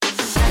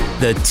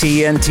The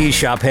TNT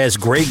Shop has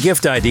great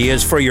gift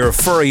ideas for your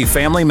furry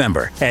family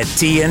member at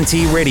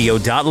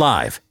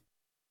tntradio.live.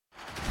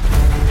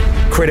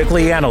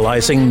 Critically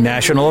analyzing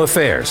national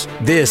affairs.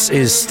 This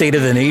is State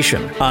of the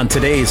Nation on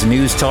today's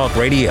News Talk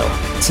Radio,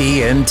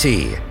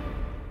 TNT.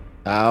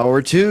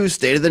 Hour 2,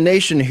 State of the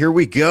Nation. Here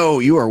we go.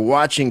 You are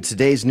watching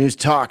today's News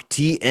Talk,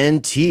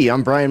 TNT.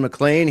 I'm Brian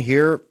McClain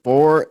here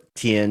for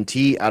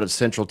TNT out of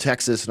Central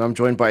Texas, and I'm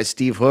joined by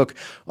Steve Hook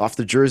off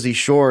the Jersey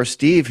Shore.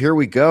 Steve, here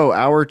we go.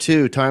 Hour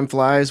 2. Time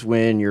flies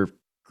when you're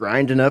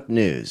grinding up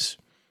news.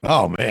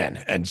 Oh,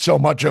 man, and so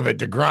much of it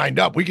to grind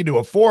up. We could do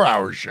a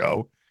 4-hour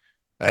show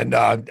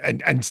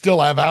and still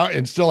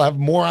have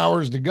more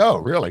hours to go,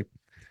 really.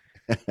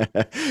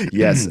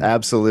 Yes,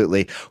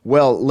 absolutely.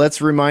 Well, let's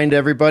remind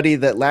everybody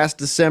that last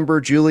December,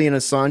 Julian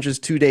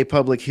Assange's 2-day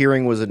public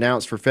hearing was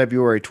announced for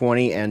February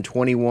 20 and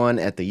 21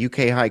 at the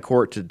UK High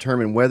Court to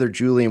determine whether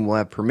Julian will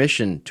have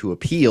permission to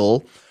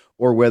appeal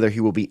or whether he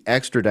will be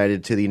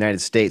extradited to the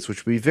United States,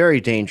 which would be very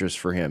dangerous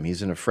for him.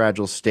 He's in a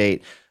fragile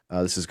state.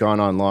 This has gone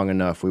on long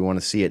enough. We want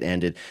to see it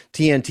ended.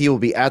 TNT will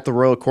be at the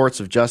Royal Courts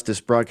of Justice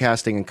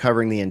broadcasting and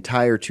covering the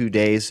entire 2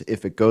 days,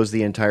 if it goes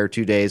the entire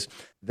 2 days.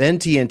 Then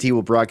TNT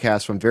will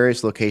broadcast from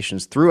various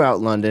locations throughout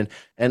London,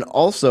 and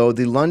also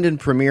the London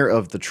premiere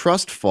of The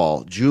Trust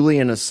Fall,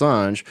 Julian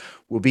Assange,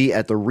 will be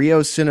at the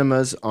Rio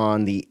Cinemas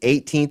on the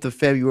 18th of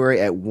February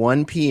at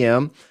 1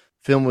 p.m.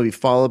 Film will be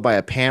followed by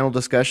a panel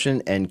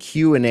discussion and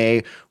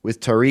Q&A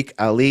with Tariq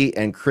Ali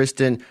and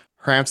Kristen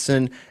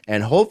Hampson,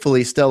 and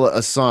hopefully Stella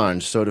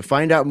Assange. So to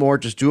find out more,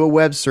 just do a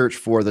web search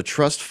for The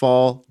Trust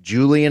Fall,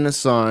 Julian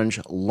Assange,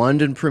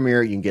 London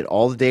premiere. You can get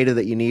all the data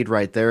that you need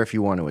right there if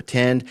you want to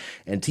attend.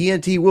 And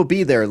TNT will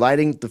be there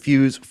lighting the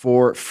fuse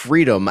for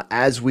freedom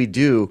as we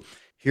do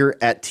here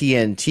at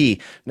TNT.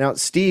 Now,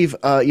 Steve,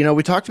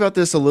 we talked about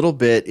this a little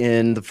bit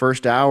in the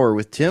first hour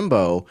with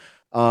Timbo.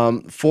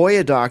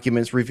 FOIA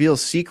documents reveal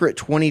secret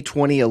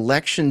 2020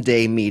 election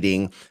day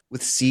meeting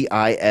with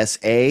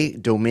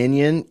CISA,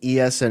 Dominion,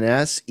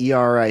 ESNS,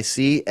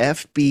 ERIC,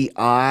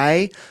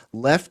 FBI,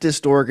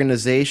 leftist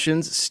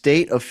organizations,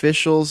 state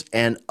officials,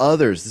 and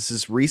others. This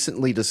is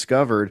recently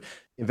discovered.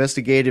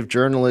 Investigative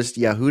journalist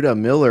Yehuda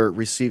Miller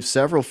received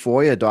several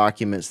FOIA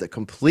documents that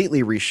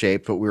completely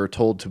reshaped what we were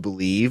told to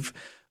believe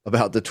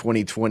about the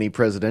 2020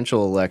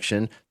 presidential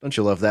election. Don't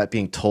you love that,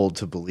 being told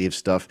to believe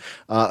stuff?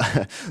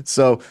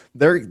 So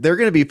they're going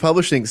to be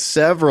publishing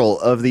several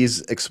of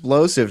these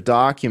explosive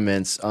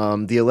documents.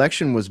 The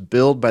election was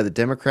billed by the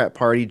Democrat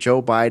Party,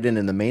 Joe Biden,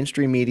 and the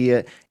mainstream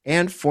media,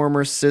 and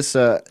former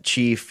CISA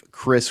chief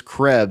Chris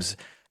Krebs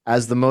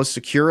as the most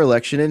secure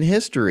election in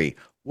history.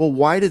 Well,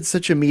 why did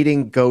such a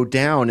meeting go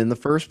down in the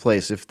first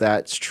place, if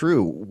that's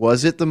true?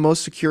 Was it the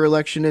most secure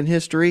election in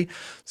history?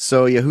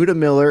 So Yehuda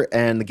Miller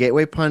and the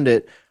Gateway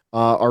Pundit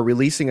are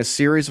releasing a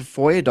series of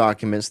FOIA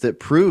documents that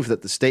prove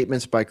that the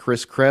statements by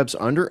Chris Krebs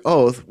under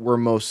oath were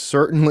most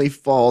certainly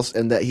false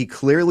and that he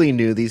clearly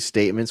knew these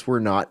statements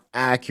were not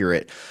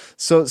accurate.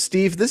 So,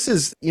 Steve, this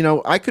is,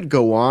 I could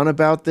go on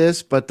about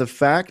this, but the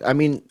fact,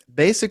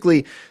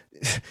 basically,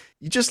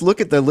 you just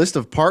look at the list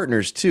of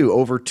partners, too.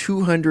 Over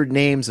 200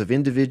 names of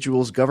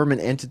individuals,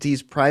 government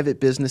entities, private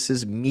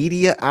businesses,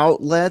 media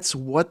outlets,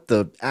 what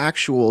the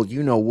actual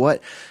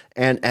you-know-what,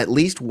 and at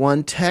least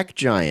one tech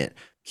giant.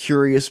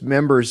 Curious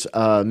members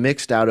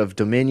mixed out of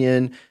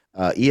Dominion,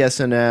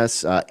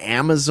 ESNS,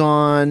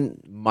 Amazon,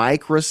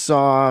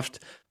 Microsoft,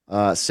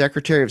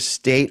 Secretary of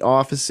State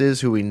offices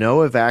who we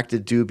know have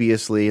acted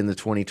dubiously in the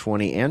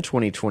 2020 and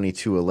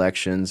 2022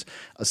 elections,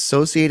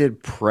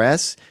 Associated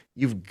Press.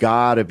 You've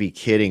got to be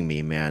kidding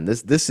me, man.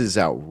 This is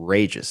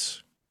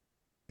outrageous.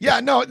 Yeah,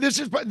 no, this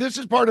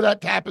is part of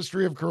that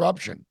tapestry of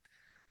corruption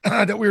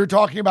that we were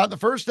talking about in the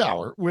first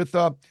hour with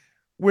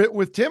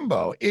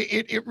Timbo.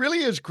 It really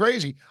is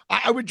crazy.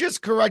 I would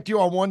just correct you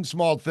on one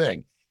small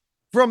thing.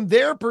 From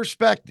their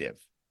perspective,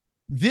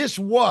 this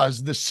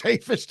was the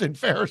safest and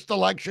fairest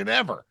election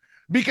ever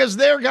because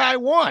their guy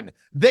won.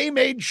 They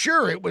made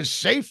sure it was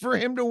safe for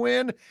him to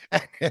win,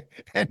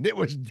 and it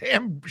was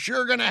damn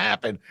sure going to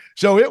happen.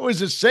 So it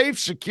was a safe,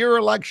 secure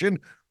election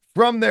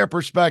from their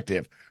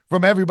perspective.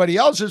 From everybody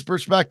else's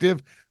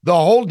perspective, the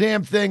whole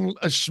damn thing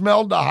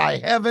smelled to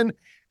high heaven,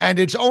 and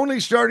it's only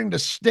starting to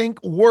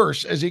stink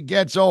worse as it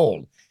gets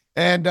old,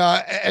 and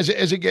as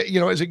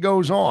it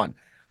goes on.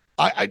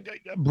 I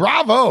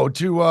bravo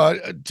to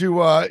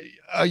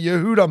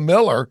Yehuda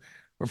Miller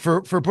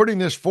for putting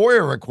this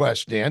FOIA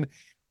request in.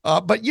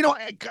 But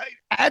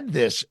add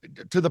this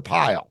to the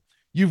pile.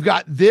 You've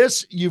got the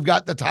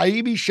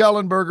Taibbi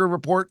Schellenberger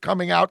report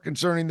coming out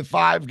concerning the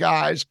 5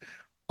 guys.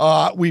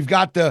 We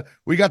got the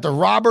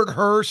Robert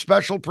Hur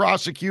special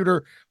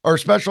prosecutor or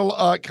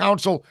special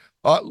counsel,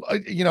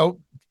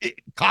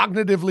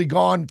 cognitively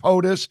gone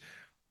POTUS.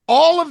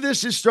 All of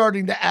this is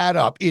starting to add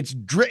up. It's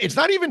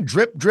not even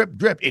drip, drip,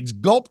 drip. It's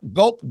gulp,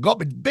 gulp,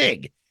 gulp. It's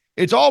big.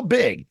 It's all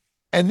big.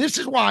 And this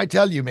is why I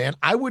tell you, man,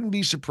 I wouldn't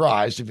be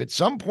surprised if at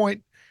some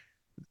point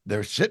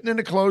they're sitting in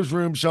a closed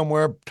room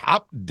somewhere,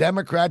 top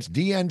Democrats,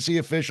 DNC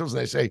officials,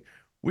 they say,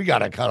 we got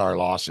to cut our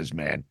losses,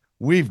 man.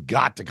 We've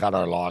got to cut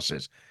our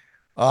losses.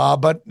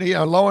 But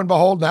lo and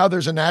behold, now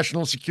there's a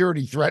national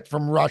security threat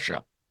from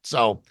Russia.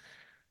 So,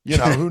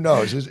 who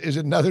knows? Is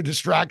it another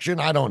distraction?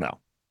 I don't know.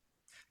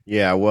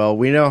 Yeah, well,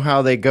 we know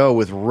how they go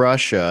with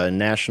Russia and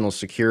national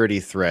security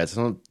threats.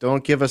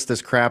 Don't give us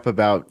this crap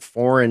about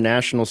foreign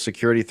national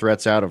security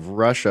threats out of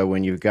Russia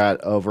when you've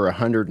got over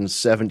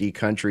 170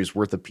 countries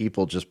worth of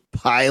people just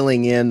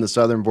piling in the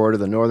southern border,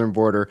 the northern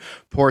border,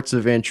 ports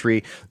of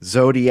entry,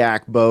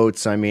 Zodiac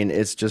boats. I mean,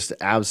 it's just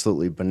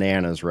absolutely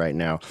bananas right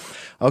now.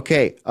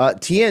 Okay,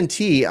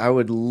 TNT, I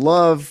would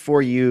love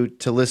for you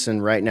to listen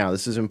right now.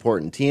 This is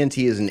important.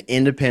 TNT is an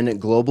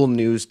independent global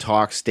news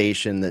talk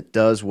station that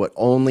does what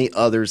only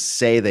others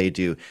say they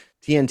do.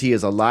 TNT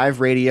is a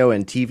live radio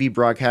and TV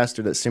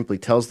broadcaster that simply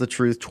tells the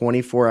truth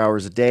 24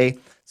 hours a day,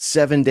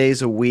 7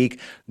 days a week.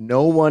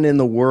 No one in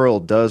the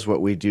world does what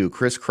we do,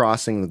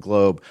 crisscrossing the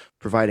globe,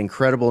 providing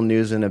credible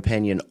news and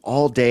opinion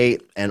all day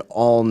and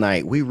all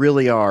night. We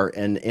really are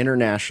an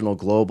international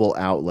global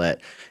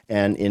outlet.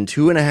 And in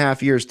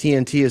 2.5 years,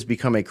 TNT has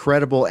become a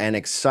credible and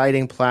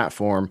exciting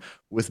platform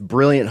with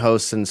brilliant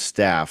hosts and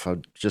staff. I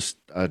just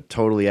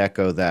totally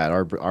echo that.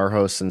 Our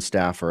hosts and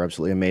staff are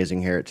absolutely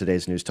amazing here at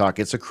Today's News Talk.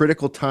 It's a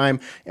critical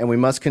time, and we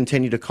must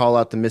continue to call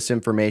out the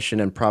misinformation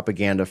and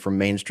propaganda from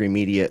mainstream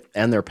media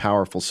and their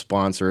powerful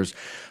sponsors.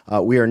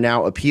 We are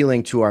now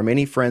appealing to our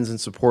many friends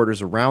and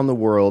supporters around the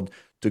world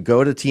to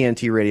go to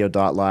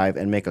tntradio.live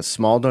and make a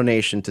small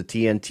donation to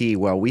TNT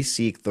while we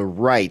seek the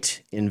right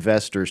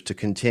investors to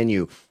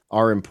continue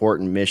our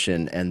important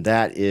mission, and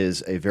that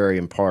is a very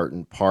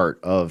important part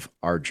of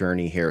our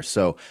journey here.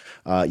 So,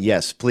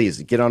 yes,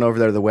 please get on over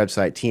there to the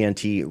website,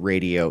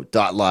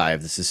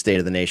 tntradio.live. This is State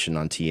of the Nation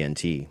on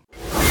TNT.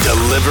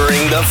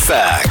 Delivering the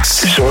facts.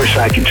 Source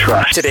I can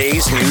trust.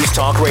 Today's News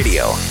Talk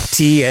Radio,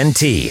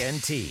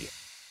 TNT.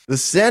 The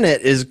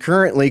Senate is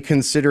currently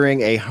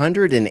considering a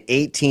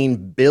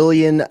 $118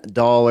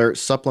 billion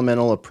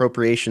supplemental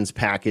appropriations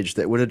package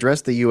that would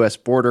address the U.S.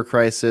 border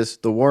crisis,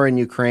 the war in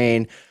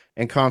Ukraine,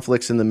 and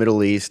conflicts in the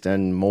Middle East,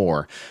 and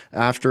more.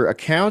 After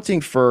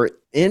accounting for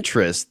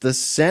interest, the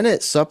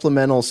Senate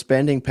supplemental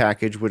spending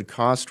package would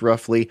cost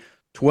roughly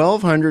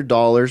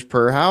 $1,200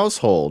 per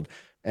household.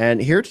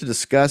 And here to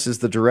discuss is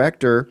the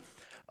director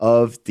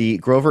of the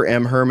Grover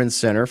M. Hermann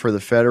Center for the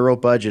Federal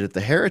Budget at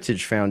the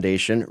Heritage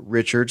Foundation,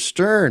 Richard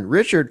Stern.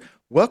 Richard,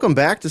 welcome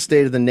back to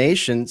State of the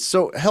Nation.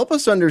 So help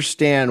us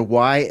understand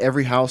why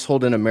every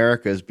household in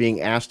America is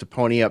being asked to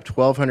pony up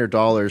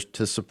 $1,200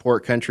 to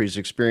support countries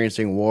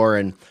experiencing war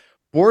and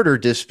border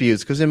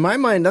disputes. Because in my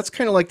mind, that's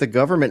kind of like the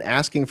government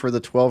asking for the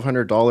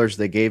 $1,200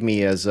 they gave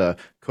me as a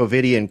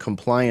COVIDian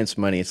compliance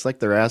money. It's like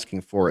they're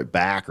asking for it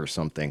back or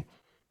something.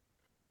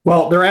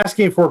 Well, they're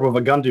asking for it with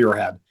a gun to your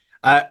head.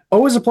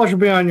 Always a pleasure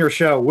being on your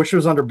show. Wish it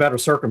was under better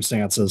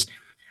circumstances.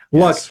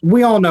 Yes. Look,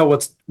 we all know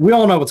what's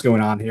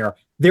going on here.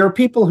 There are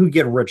people who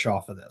get rich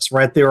off of this,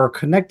 right? There are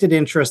connected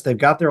interests. They've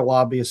got their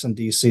lobbyists in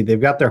DC.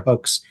 They've got their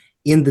hooks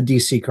in the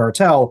DC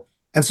cartel.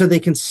 And so they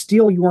can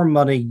steal your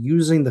money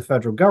using the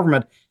federal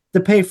government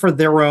to pay for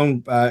their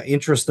own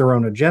interests, their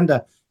own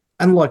agenda.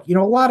 And look, a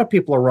lot of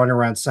people are running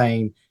around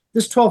saying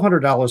this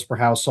 $1,200 per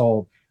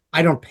household,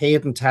 I don't pay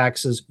it in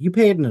taxes. You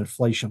pay it in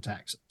inflation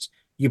taxes.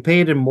 You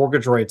pay it in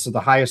mortgage rates at the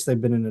highest they've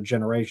been in a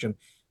generation.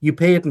 You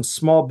pay it in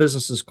small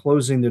businesses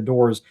closing their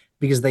doors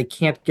because they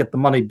can't get the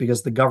money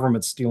because the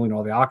government's stealing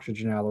all the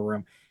oxygen out of the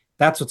room.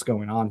 That's what's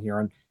going on here.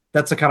 And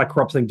that's the kind of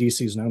corrupt thing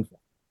DC is known for.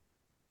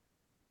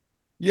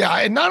 Yeah,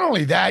 and not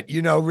only that,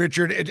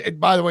 Richard,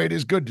 by the way, it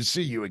is good to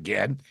see you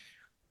again.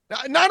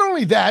 Not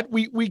only that,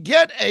 we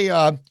get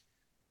the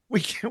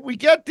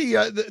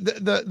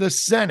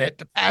Senate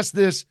to pass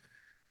this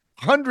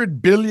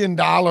 $100 billion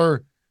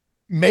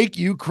Make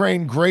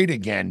Ukraine Great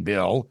Again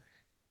bill.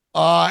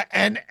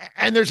 And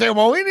they're saying,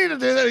 well, we need to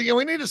do that.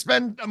 We need to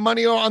spend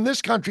money on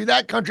this country,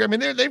 that country. I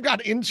mean, they've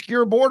got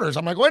insecure borders.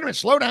 I'm like, wait a minute,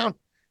 slow down.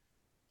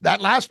 That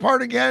last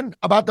part again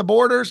about the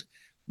borders,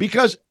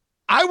 because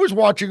I was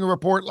watching a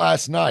report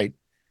last night,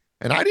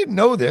 and I didn't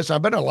know this. I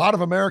bet a lot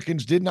of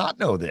Americans did not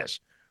know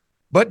this.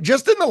 But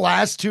just in the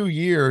last 2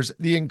 years,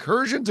 the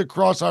incursions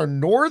across our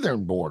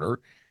northern border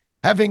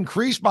have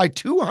increased by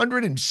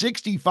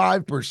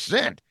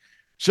 265%.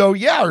 So,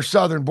 yeah, our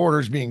southern border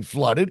is being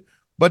flooded,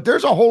 but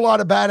there's a whole lot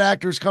of bad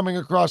actors coming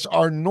across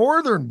our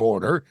northern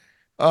border,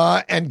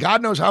 and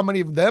God knows how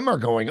many of them are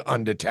going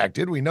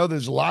undetected. We know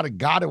there's a lot of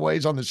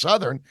gotaways on the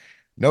southern.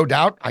 No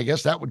doubt, I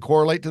guess that would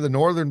correlate to the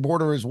northern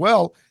border as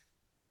well.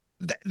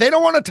 They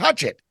don't want to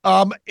touch it.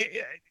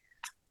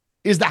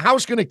 Is the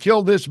House going to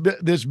kill this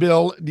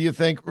bill, do you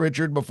think,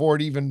 Richard, before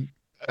it even,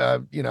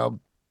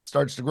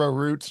 starts to grow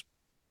roots?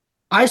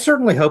 I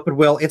certainly hope it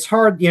will. It's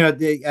hard,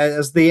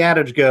 as the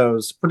adage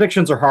goes,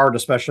 predictions are hard,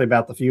 especially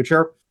about the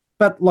future.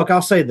 But look,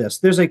 I'll say this.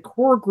 There's a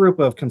core group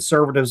of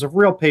conservatives, of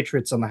real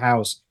patriots in the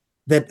House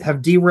that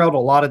have derailed a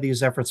lot of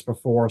these efforts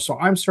before. So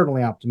I'm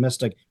certainly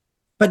optimistic.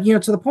 But,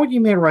 to the point you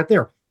made right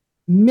there,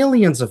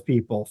 millions of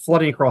people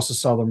flooding across the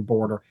southern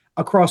border,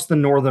 across the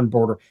northern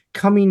border,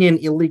 coming in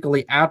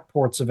illegally at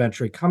ports of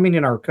entry, coming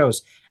in our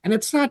coast. And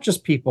it's not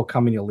just people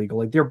coming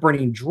illegally. They're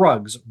bringing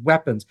drugs,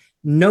 weapons,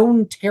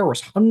 known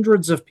terrorists.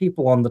 Hundreds of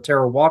people on the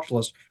terror watch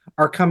list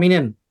are coming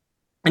in.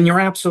 And you're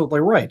absolutely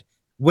right.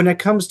 When it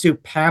comes to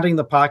padding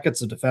the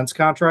pockets of defense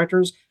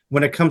contractors,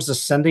 when it comes to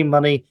sending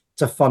money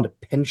to fund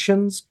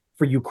pensions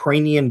for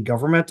Ukrainian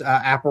government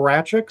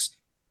apparatchiks,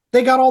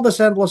 they got all this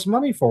endless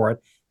money for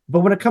it. But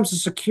when it comes to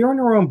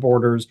securing our own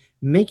borders,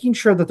 making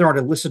sure that there aren't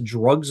illicit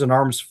drugs and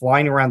arms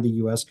flying around the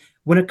U.S.,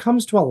 when it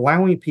comes to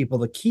allowing people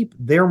to keep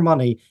their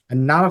money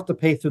and not have to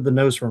pay through the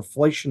nose for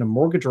inflation and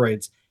mortgage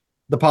rates,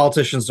 the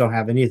politicians don't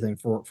have anything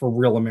for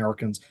real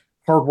Americans,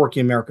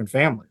 hardworking American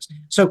families.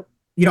 So,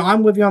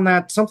 I'm with you on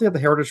that. Something at the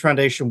Heritage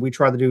Foundation we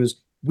try to do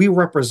is we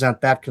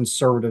represent that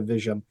conservative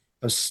vision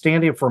of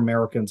standing up for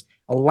Americans,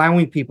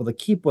 allowing people to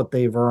keep what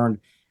they've earned.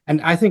 And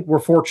I think we're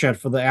fortunate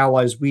for the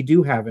allies we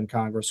do have in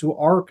Congress who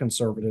are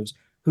conservatives,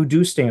 who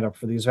do stand up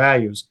for these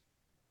values.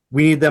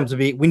 We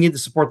need to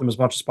support them as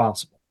much as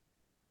possible.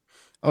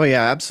 Oh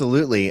yeah,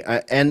 absolutely.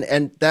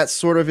 And that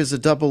sort of is a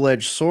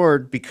double-edged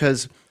sword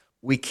because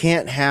we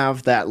can't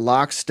have that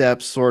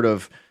lockstep sort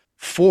of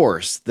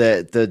force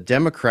that the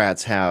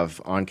Democrats have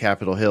on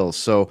Capitol Hill.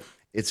 So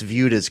it's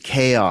viewed as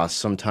chaos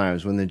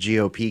sometimes when the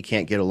GOP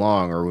can't get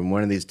along or when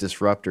one of these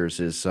disruptors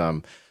is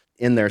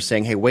in there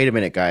saying, hey, wait a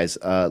minute, guys,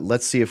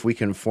 let's see if we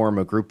can form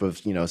a group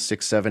of,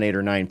 6, 7, 8,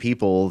 or 9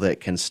 people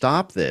that can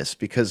stop this,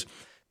 because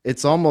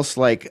it's almost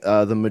like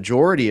the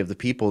majority of the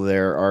people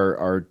there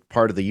are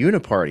part of the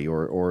Uniparty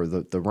or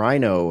the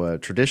Rhino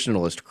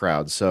traditionalist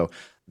crowd. So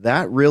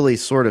that really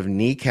sort of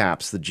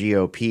kneecaps the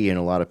GOP in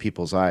a lot of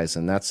people's eyes,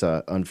 and that's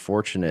an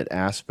unfortunate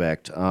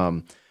aspect.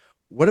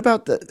 What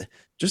about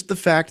just the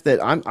fact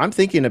that I'm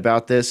thinking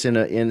about this and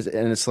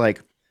it's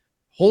like,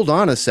 hold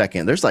on a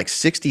second. There's like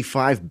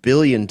 $65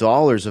 billion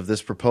of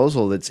this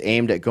proposal that's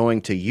aimed at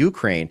going to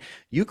Ukraine.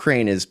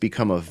 Ukraine has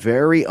become a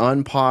very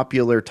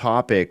unpopular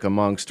topic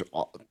amongst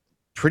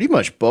pretty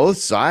much both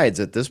sides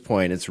at this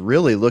point. It's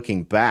really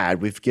looking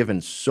bad. We've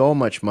given so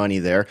much money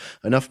there,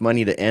 enough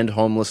money to end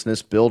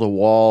homelessness, build a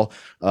wall,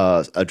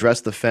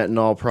 address the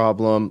fentanyl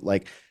problem,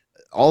 like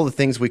all the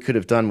things we could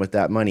have done with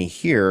that money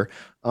here.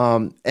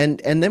 And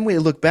then we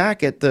look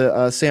back at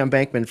the Sam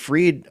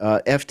Bankman-Fried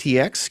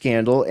FTX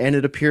scandal, and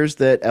it appears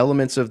that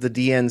elements of the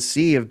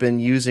DNC have been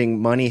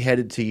using money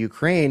headed to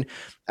Ukraine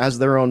as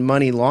their own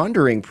money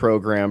laundering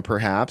program.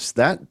 Perhaps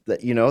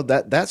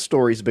that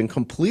story's been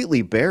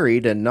completely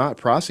buried and not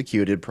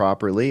prosecuted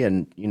properly,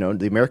 and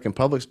the American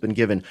public's been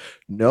given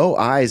no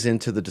eyes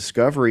into the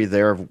discovery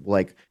there of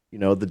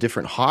the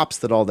different hops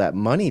that all that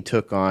money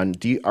took on.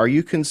 Are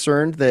you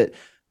concerned that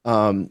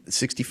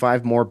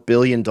 $65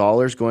 billion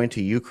going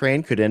to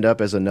Ukraine could end up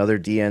as another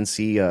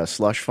DNC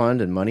slush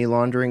fund and money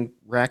laundering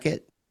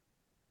racket?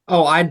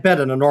 Oh, I'd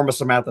bet an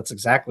enormous amount that's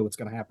exactly what's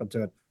going to happen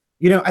to it.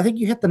 I think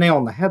you hit the nail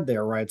on the head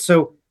there, right?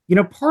 So,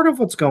 part of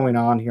what's going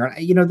on here,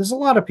 there's a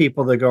lot of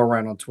people that go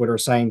around on Twitter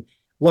saying,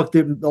 look,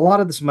 a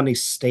lot of this money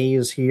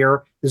stays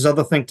here. There's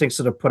other think tanks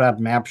that have put out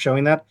maps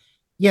showing that.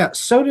 Yeah,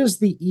 so does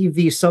the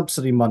EV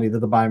subsidy money that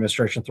the Biden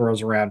administration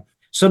throws around.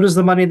 So does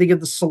the money they give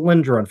the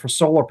Solyndra for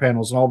solar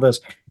panels and all this.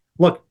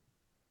 Look,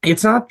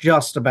 it's not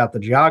just about the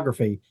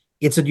geography.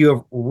 It's that you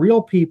have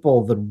real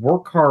people that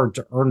work hard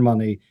to earn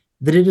money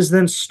that it is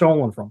then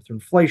stolen from through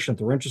inflation,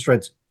 through interest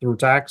rates, through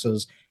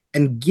taxes,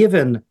 and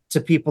given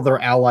to people that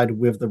are allied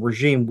with the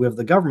regime, with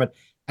the government.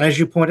 And as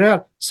you pointed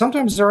out,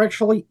 sometimes they're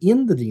actually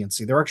in the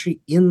DNC. They're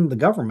actually in the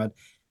government.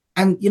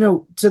 And,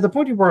 to the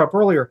point you brought up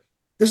earlier,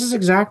 this is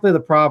exactly the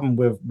problem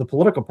with the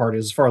political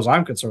parties, as far as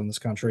I'm concerned in this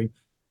country,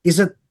 is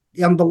that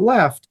on the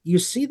left, you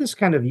see this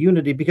kind of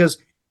unity because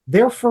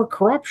they're for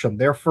corruption,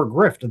 they're for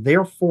grift,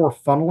 they're for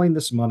funneling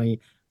this money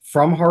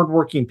from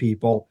hardworking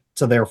people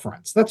to their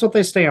friends. That's what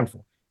they stand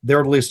for. They're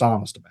at least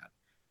honest about it.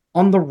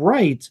 On the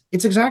right,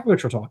 it's exactly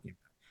what you're talking about.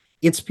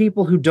 It's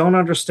people who don't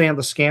understand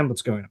the scam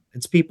that's going on.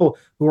 It's people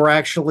who are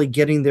actually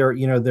getting their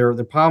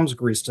palms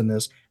greased in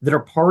this, that are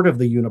part of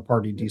the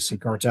Uniparty DC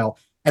cartel.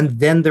 And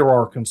then there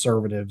are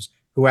conservatives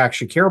who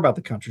actually care about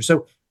the country.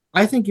 So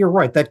I think you're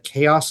right. That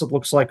chaos it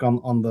looks like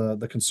on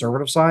the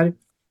conservative side,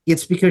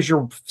 it's because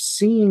you're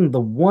seeing the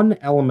one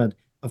element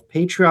of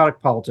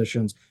patriotic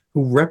politicians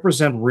who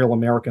represent real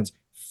Americans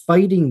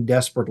fighting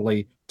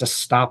desperately to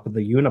stop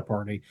the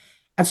Uniparty.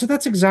 And so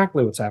that's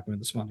exactly what's happening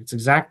with this money. It's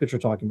exactly what you're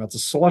talking about. It's a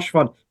slush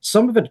fund.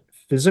 Some of it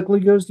physically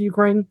goes to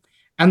Ukraine,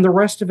 and the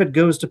rest of it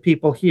goes to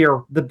people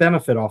here that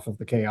benefit off of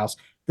the chaos,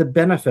 that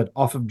benefit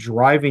off of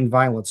driving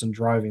violence and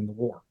driving the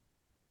war.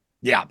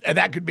 Yeah, and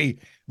that could be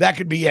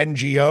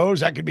NGOs,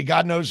 that could be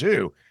God knows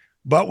who.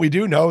 But we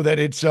do know that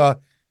it's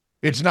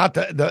not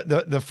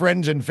the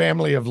friends and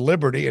family of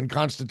liberty and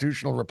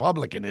constitutional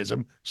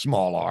republicanism,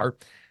 small r.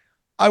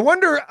 I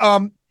wonder,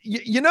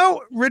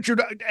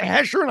 Richard,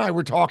 Hesher and I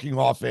were talking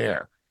off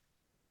air,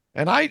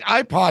 and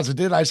I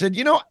posited, I said,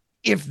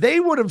 if they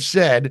would have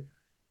said,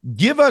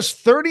 give us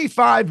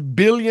 $35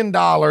 billion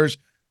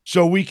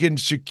so we can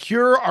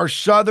secure our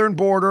southern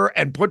border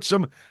and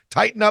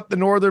tighten up the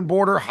northern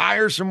border,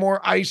 hire some more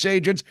ICE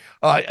agents,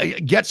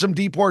 get some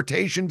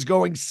deportations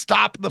going,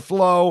 stop the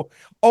flow.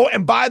 Oh,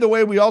 and by the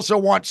way, we also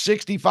want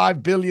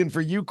 $65 billion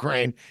for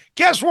Ukraine.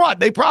 Guess what?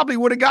 They probably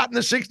would have gotten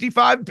the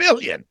 $65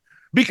 billion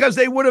because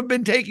they would have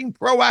been taking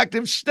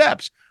proactive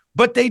steps.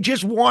 But they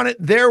just want it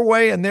their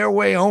way and their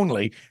way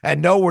only.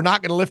 And no, we're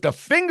not going to lift a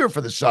finger for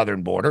the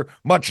southern border,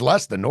 much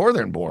less the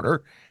northern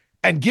border.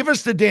 And give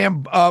us the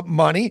damn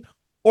money,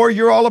 or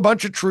you're all a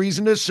bunch of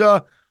treasonous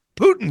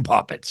Putin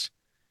puppets.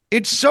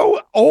 It's so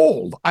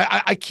old.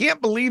 I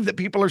can't believe that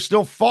people are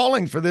still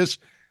falling for this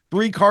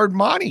three-card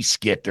Monty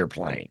skit they're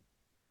playing.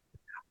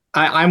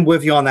 I'm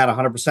with you on that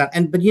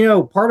 100%. But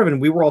part of it,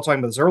 and we were all talking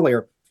about this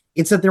earlier,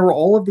 it's that there were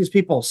all of these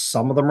people,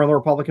 some of them are in the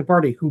Republican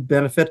Party, who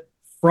benefit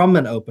from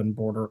an open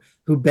border,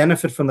 who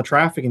benefit from the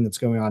trafficking that's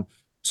going on.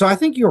 So I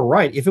think you're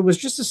right. If it was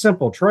just a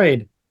simple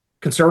trade,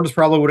 conservatives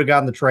probably would have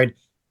gotten the trade.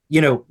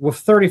 With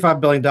 $35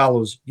 billion,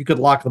 you could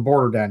lock the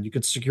border down. You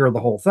could secure the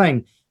whole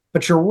thing.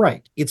 But you're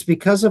right. It's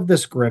because of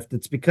this grift.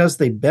 It's because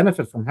they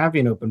benefit from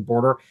having an open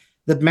border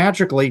that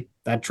magically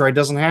that trade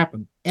doesn't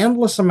happen.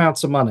 Endless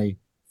amounts of money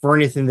for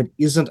anything that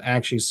isn't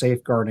actually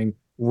safeguarding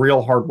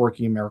real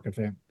hardworking American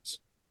families.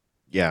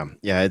 Yeah,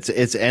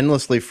 it's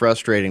endlessly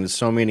frustrating to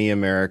so many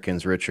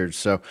Americans, Richard.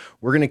 So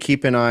we're going to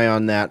keep an eye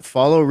on that.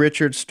 Follow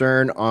Richard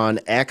Stern on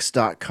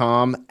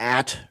x.com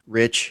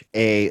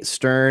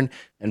 @RichAStern,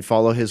 and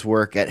follow his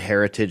work at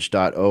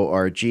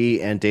heritage.org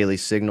and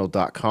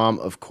dailysignal.com,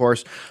 of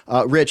course.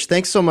 Rich,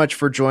 thanks so much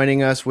for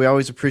joining us. We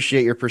always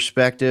appreciate your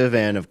perspective,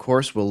 and of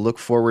course, we'll look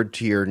forward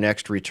to your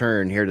next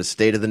return here to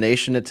State of the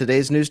Nation at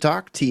today's News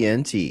Talk,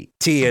 TNT.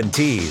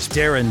 TNT's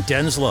Darren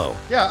Denslow.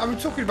 Yeah, I'm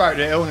talking about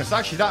the illness.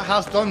 Actually, that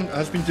has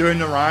been doing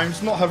the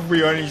rounds. Not have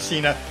we only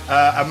seen a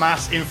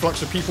mass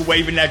influx of people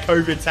waving their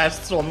COVID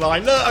tests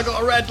online. Look, I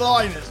got a red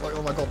line. It's like,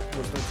 oh my God,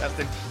 people are still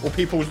testing. Or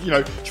people,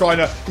 trying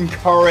to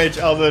encourage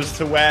others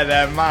to wear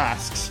their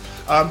masks.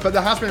 But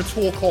there has been a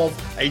talk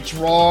of a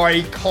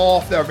dry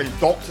cough. There have been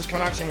doctors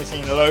coming out saying we're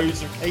seeing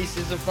loads of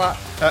cases of that.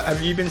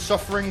 Have you been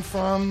suffering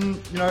from,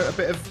 a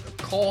bit of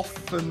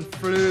cough and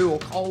flu or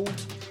cold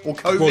or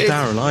COVID? Well,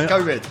 Darren,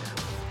 COVID.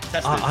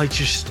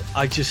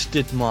 I just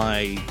did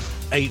my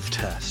 8th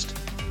test.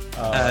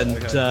 I'm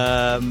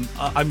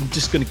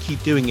just going to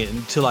keep doing it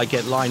until I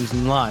get lines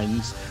and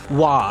lines.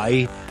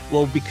 Why?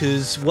 Well,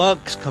 because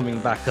work's coming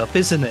back up,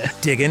 isn't it?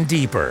 Digging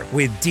deeper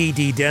with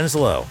D.D.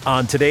 Denslow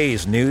on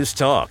today's News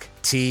Talk,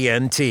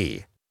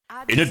 TNT.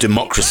 In a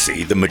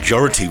democracy, the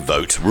majority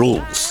vote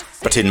rules.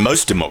 But in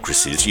most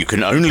democracies, you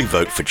can only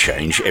vote for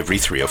change every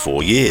 3 or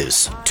 4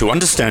 years. To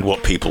understand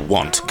what people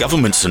want,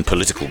 governments and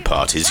political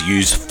parties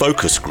use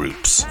focus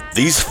groups.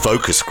 These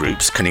focus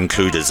groups can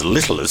include as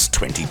little as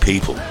 20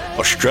 people.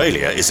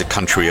 Australia is a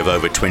country of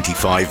over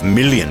 25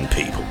 million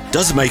people.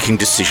 Does making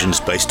decisions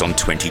based on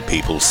 20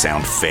 people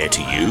sound fair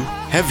to you?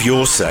 Have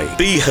your say.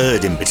 Be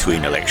heard in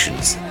between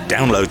elections.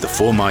 Download the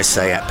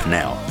 4MySay app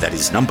now. That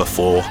is number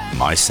 4,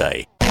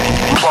 MySay.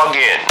 Plug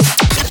in.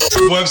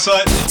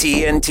 Website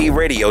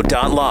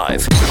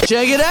TNTRadio.live.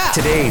 Check it out.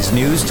 Today's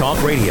News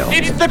Talk Radio.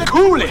 It's the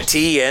coolest.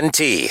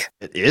 TNT.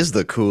 It is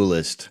the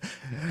coolest.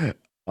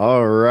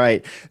 All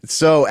right.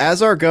 So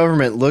as our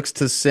government looks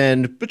to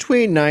send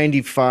between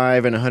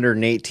 $95 and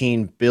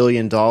 $118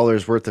 billion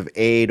worth of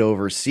aid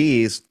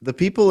overseas, the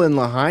people in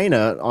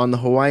Lahaina on the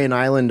Hawaiian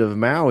island of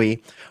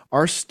Maui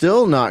are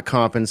still not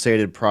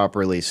compensated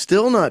properly,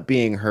 still not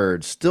being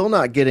heard, still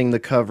not getting the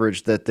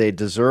coverage that they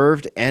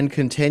deserved and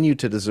continue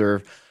to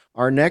deserve.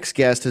 Our next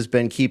guest has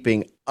been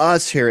keeping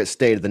us here at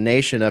State of the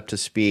Nation up to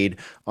speed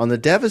on the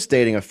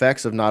devastating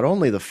effects of not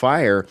only the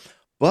fire,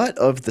 but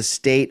of the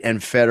state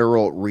and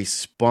federal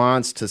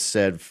response to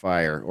said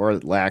fire, or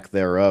lack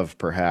thereof,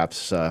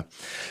 perhaps.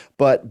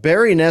 But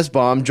Barry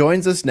Nussbaum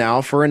joins us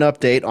now for an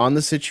update on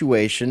the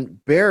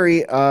situation.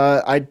 Barry,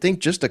 I think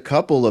just a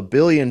couple of $1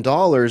 billion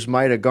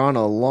might have gone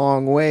a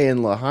long way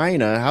in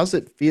Lahaina. How's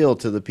it feel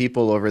to the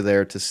people over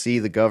there to see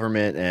the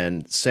government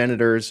and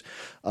senators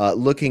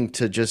looking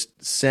to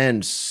just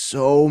send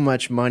so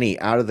much money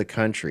out of the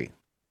country?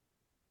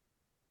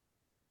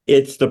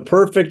 It's the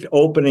perfect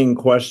opening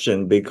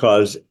question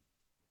because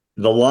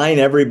the line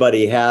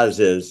everybody has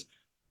is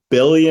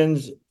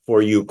billions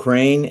for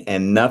Ukraine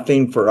and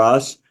nothing for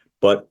us,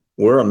 but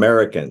we're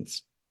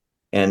Americans.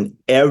 And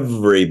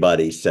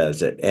everybody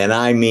says it. And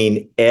I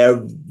mean,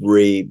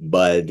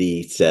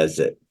 everybody says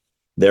it.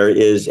 There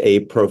is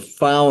a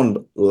profound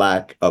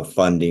lack of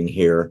funding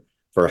here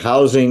for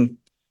housing,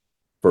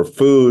 for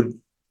food,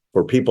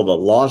 for people that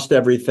lost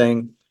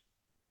everything,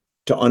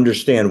 to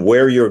understand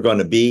where you're going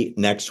to be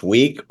next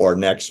week or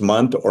next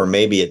month, or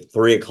maybe at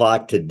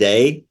 3:00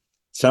 today.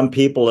 Some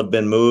people have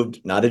been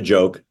moved, not a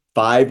joke,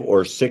 5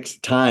 or 6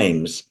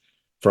 times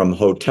from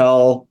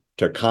hotel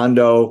to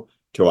condo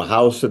to a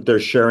house that they're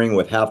sharing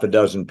with half a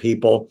dozen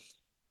people,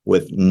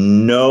 with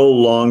no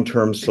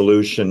long-term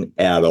solution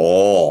at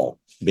all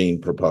being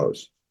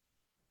proposed.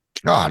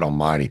 God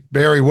almighty.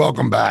 Barry,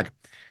 welcome back.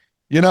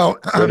 Yeah,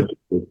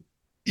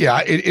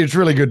 it's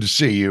really good to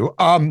see you.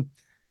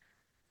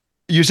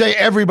 you say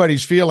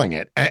everybody's feeling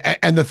it.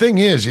 And the thing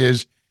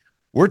is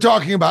we're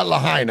talking about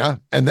Lahaina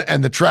and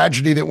the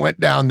tragedy that went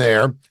down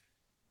there.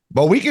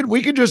 But we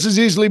could just as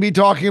easily be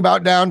talking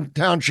about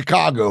downtown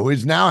Chicago, who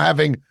is now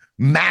having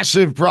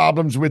massive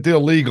problems with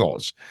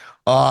illegals.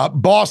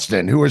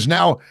 Boston, who is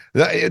now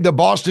the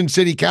Boston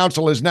City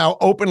Council is now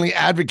openly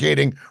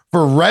advocating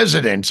for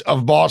residents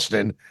of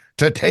Boston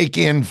to take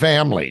in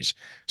families.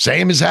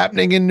 Same is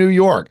happening in New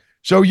York.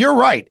 So you're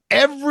right.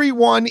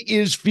 Everyone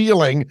is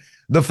feeling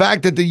the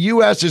fact that the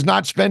U.S. is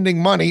not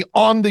spending money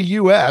on the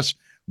U.S.,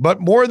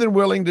 but more than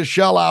willing to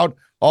shell out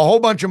a whole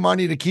bunch of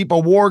money to keep a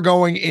war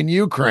going in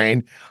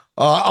Ukraine.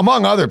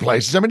 Among other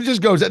places. I mean, it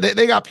just goes,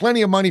 they got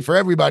plenty of money for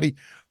everybody.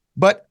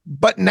 But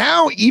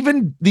now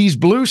even these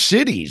blue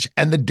cities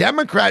and the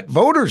Democrat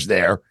voters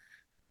there,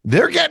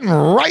 they're getting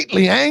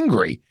rightly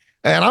angry.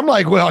 And I'm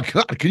like, well,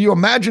 God, can you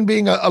imagine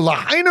being a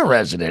Lahaina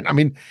resident? I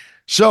mean,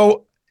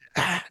 so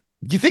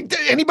do you think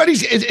that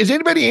is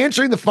anybody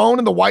answering the phone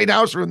in the White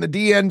House or in the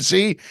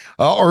DNC,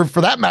 or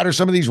for that matter,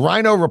 some of these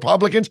rhino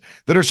Republicans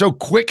that are so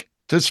quick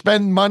to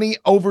spend money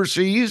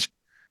overseas?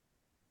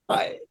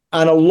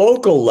 On a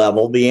local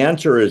level, the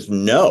answer is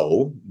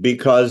no,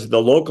 because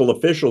the local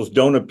officials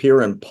don't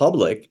appear in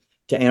public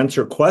to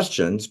answer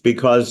questions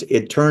because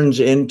it turns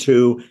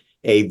into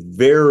a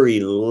very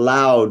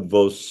loud,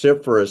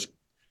 vociferous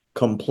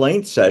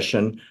complaint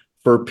session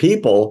for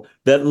people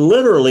that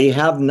literally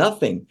have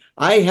nothing.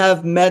 I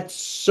have met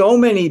so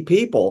many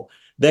people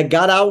that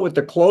got out with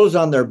the clothes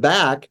on their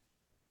back,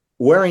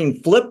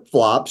 wearing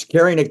flip-flops,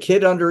 carrying a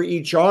kid under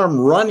each arm,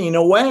 running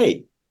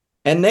away.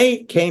 And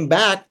they came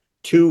back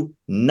to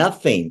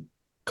nothing,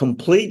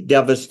 complete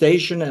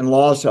devastation and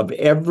loss of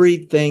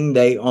everything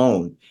they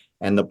own.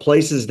 And the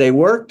places they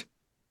worked,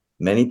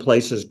 many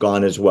places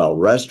gone as well.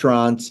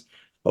 Restaurants,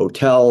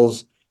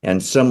 hotels,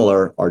 and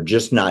similar are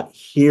just not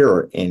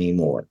here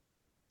anymore.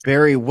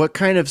 Barry, what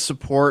kind of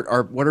support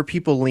what are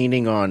people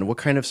leaning on? What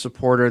kind of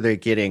support are they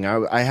getting?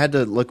 I had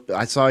to look,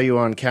 I saw you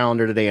on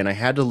calendar today and I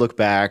had to look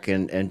back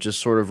and just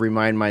sort of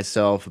remind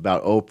myself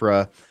about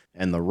Oprah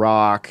and The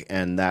Rock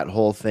and that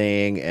whole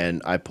thing.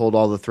 And I pulled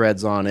all the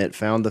threads on it,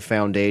 found the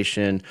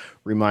foundation,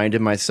 reminded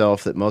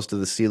myself that most of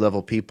the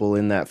C-level people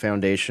in that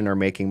foundation are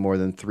making more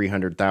than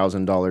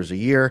 $300,000 a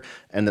year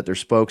and that their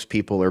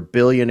spokespeople are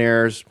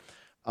billionaires.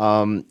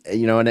 And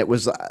it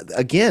was,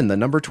 again, the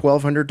number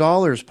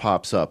 $1,200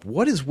 pops up.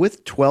 What is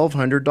with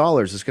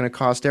 $1,200? It's going to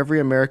cost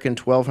every American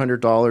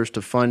 $1,200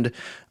 to fund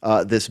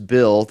this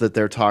bill that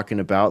they're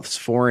talking about, this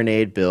foreign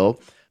aid bill.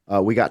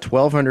 We got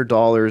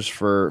 $1,200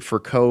 for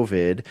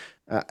COVID.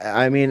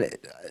 I mean,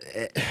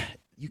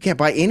 you can't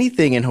buy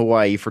anything in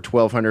Hawaii for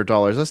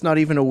 $1,200. That's not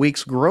even a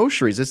week's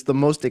groceries. It's the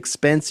most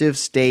expensive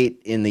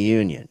state in the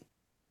union.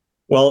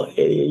 Well,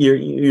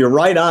 you're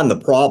right on the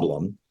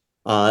problem.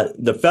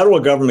 The federal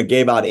government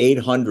gave out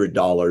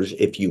 $800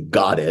 if you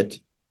got it,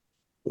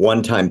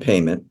 one-time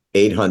payment,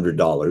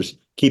 $800.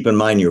 Keep in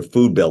mind your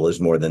food bill is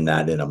more than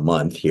that in a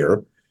month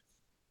here.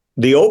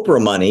 The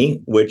Oprah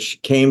money,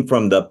 which came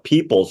from the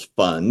People's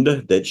Fund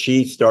that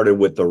she started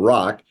with The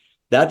Rock,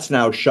 that's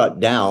now shut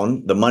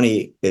down. The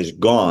money is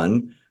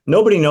gone.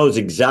 Nobody knows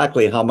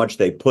exactly how much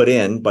they put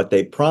in, but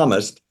they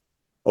promised,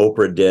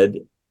 Oprah did,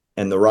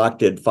 and The Rock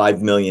did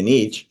 $5 million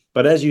each.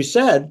 But as you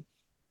said,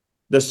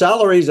 the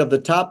salaries of the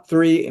top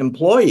 3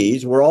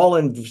 employees were all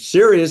in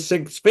serious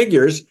 6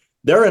 figures.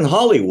 They're in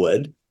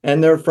Hollywood,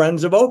 and they're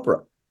friends of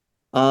Oprah.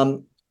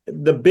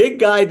 The big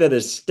guy that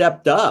has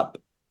stepped up,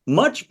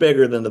 much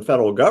bigger than the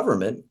federal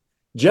government,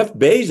 Jeff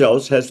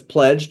Bezos has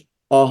pledged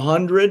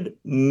 $100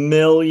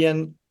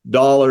 million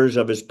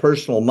of his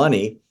personal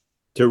money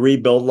to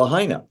rebuild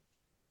Lahaina.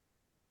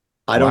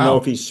 I don't know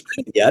if he's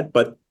spent it yet,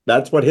 but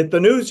that's what hit the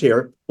news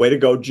here. Way to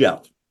go,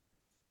 Jeff.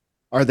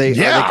 Are they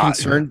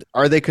concerned?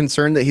 Are they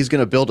concerned that he's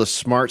going to build a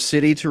smart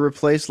city to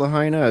replace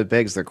Lahaina? It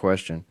begs the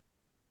question.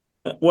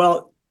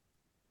 Well,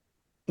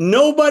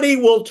 nobody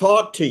will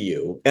talk to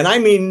you, and I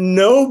mean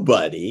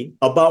nobody,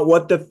 about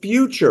what the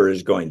future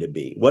is going to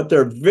be. What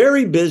they're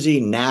very busy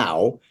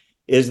now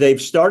is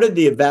they've started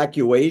the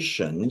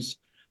evacuations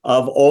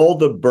of all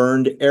the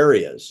burned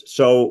areas.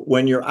 So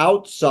when you're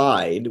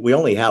outside, we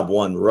only have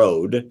one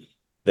road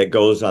that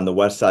goes on the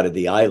west side of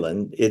the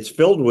island. It's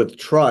filled with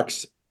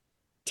trucks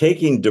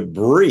taking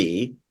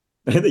debris,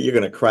 that you're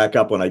going to crack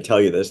up when I tell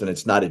you this, and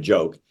it's not a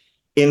joke,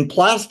 in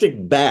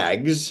plastic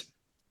bags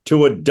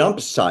to a dump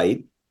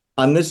site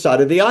on this side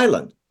of the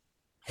island.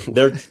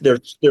 They're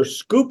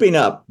scooping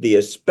up the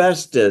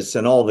asbestos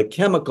and all the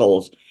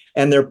chemicals,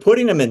 and they're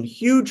putting them in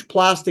huge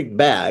plastic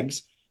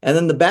bags, and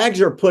then the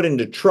bags are put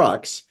into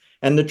trucks,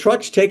 and the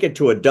trucks take it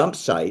to a dump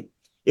site.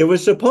 It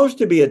was supposed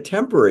to be a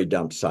temporary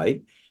dump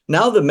site.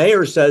 Now the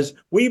mayor says,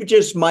 we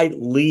just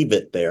might leave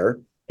it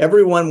there.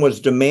 Everyone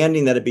was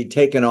demanding that it be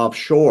taken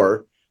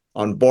offshore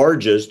on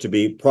barges to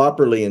be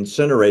properly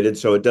incinerated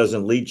so it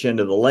doesn't leach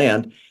into the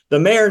land. The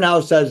mayor now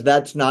says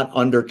that's not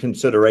under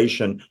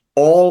consideration.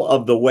 All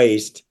of the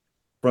waste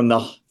from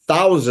the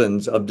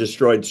thousands of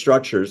destroyed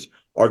structures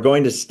are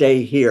going to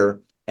stay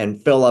here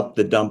and fill up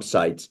the dump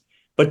sites.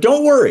 But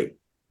don't worry,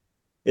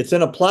 It's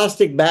in a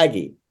plastic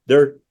baggie.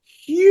 They're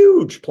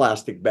huge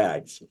plastic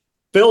bags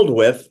filled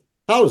with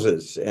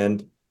houses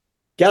and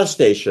gas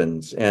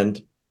stations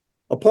and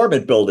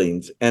apartment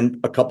buildings and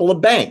a couple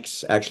of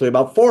banks. Actually,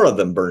 about 4 of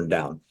them burned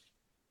down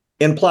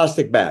in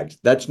plastic bags.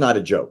 That's not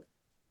a joke.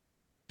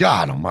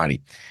 God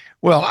almighty.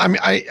 Well, I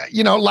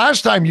mean,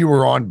 last time you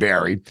were on,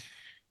 Barry,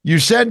 you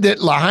said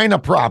that Lahaina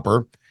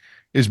proper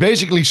is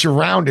basically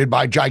surrounded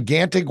by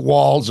gigantic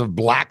walls of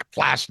black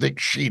plastic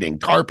sheeting,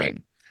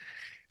 tarping,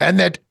 and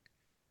that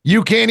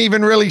you can't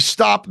even really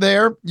stop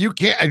there. You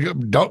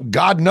can't,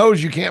 God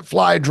knows you can't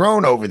fly a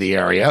drone over the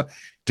area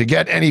to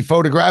get any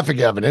photographic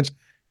evidence.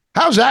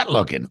 How's that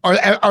looking?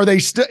 Are they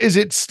still, is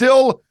it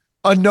still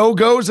a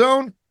no-go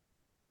zone?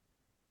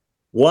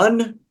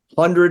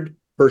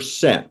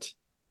 100%.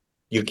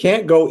 You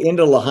can't go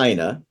into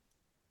Lahaina.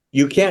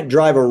 You can't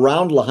drive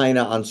around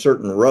Lahaina on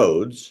certain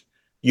roads.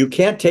 You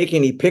can't take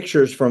any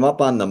pictures from up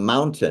on the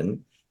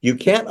mountain. You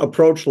can't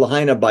approach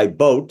Lahaina by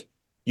boat.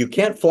 You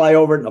can't fly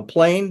over in a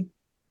plane,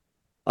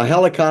 a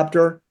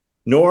helicopter,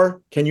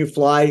 nor can you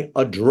fly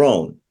a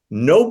drone.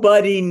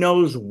 Nobody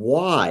knows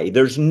why.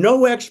 There's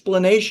no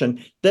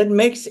explanation that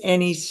makes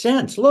any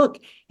sense. Look,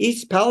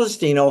 East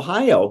Palestine,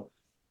 Ohio,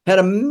 had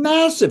a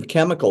massive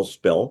chemical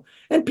spill,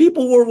 and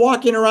people were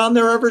walking around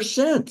there ever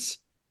since.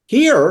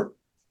 Here,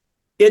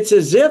 it's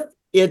as if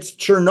it's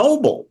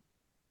Chernobyl.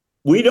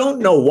 We don't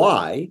know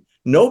why.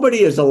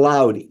 Nobody is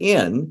allowed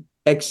in,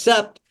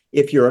 except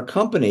if you're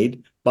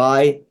accompanied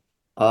by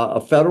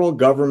a federal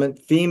government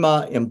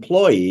FEMA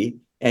employee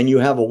and you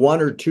have a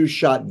 1 or 2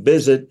 shot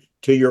visit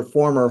to your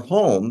former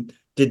home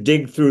to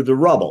dig through the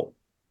rubble.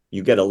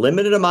 You get a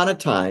limited amount of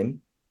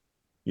time.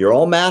 You're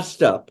all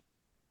masked up.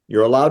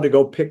 You're allowed to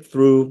go pick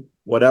through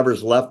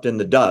whatever's left in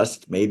the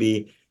dust.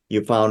 Maybe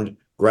you found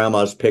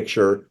grandma's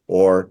picture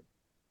or,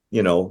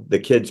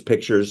 the kids'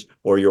 pictures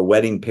or your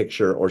wedding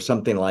picture or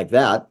something like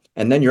that.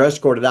 And then you're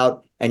escorted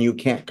out and you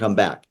can't come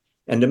back.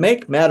 And to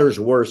make matters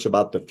worse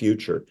about the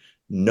future,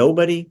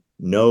 nobody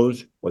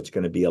knows what's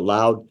going to be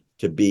allowed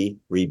to be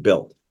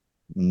rebuilt.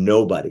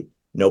 Nobody.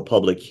 No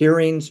public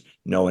hearings,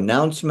 no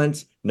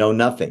announcements, no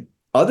nothing,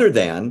 other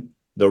than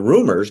the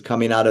rumors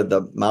coming out of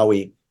the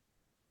Maui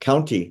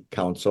County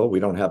Council. We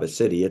don't have a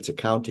city, it's a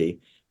county,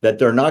 that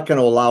they're not going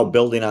to allow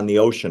building on the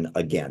ocean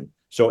again.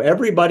 So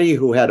everybody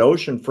who had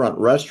oceanfront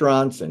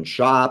restaurants and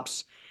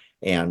shops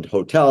and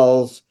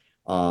hotels,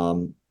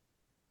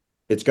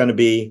 it's going to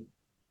be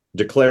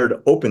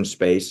declared open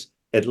space.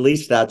 At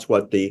least that's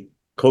what the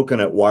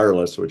Coconut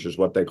Wireless, which is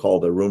what they call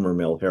the rumor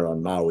mill here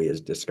on Maui, is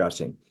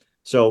discussing.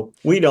 So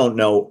we don't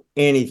know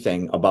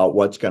anything about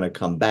what's going to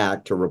come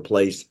back to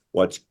replace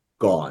what's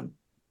gone.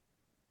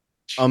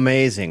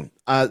 Amazing.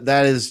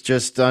 That is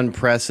just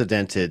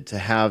unprecedented to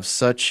have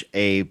such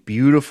a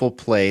beautiful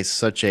place,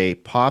 such a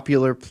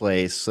popular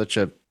place, such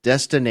a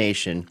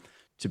destination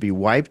to be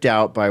wiped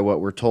out by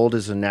what we're told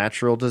is a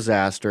natural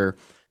disaster,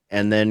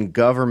 and then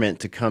government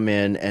to come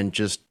in and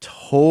just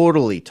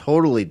totally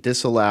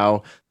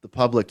disallow the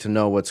public to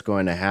know what's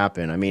going to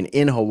happen. I mean,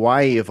 in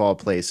Hawaii, of all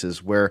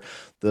places, where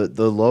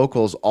the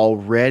locals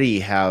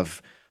already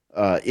have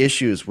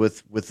issues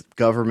with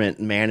government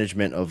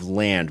management of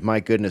land.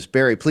 My goodness.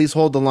 Barry, please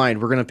hold the line.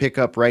 We're going to pick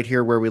up right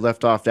here where we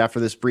left off after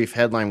this brief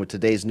headline with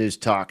today's News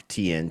Talk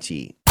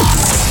TNT.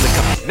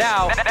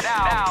 Now,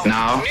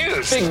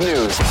 News. big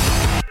news.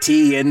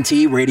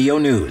 TNT Radio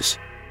News.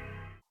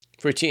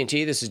 For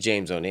TNT, this is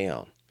James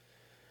O'Neill.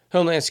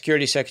 Homeland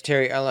Security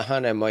Secretary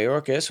Alejandro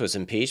Mayorkas was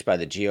impeached by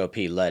the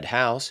GOP-led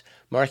House,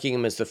 marking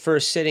him as the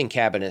first sitting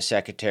cabinet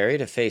secretary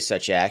to face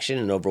such action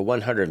in over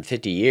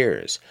 150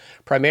 years,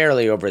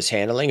 primarily over his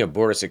handling of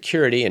border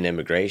security and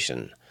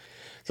immigration.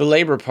 The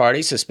Labor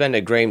Party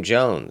suspended Graham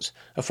Jones,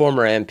 a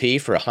former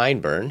MP for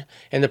Hyndburn,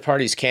 and the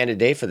party's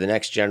candidate for the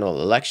next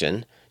general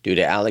election, due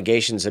to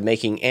allegations of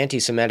making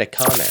anti-Semitic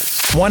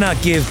comments. Why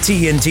not give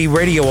TNT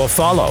Radio a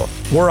follow?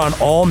 We're on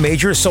all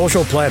major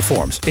social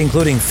platforms,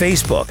 including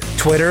Facebook,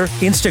 Twitter,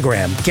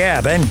 Instagram,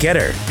 Gab, and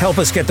Getter. Help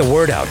us get the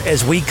word out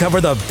as we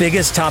cover the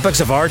biggest topics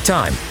of our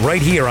time,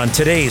 right here on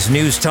today's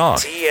News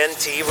Talk.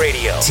 TNT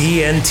Radio.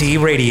 TNT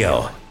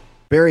Radio.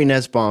 Barry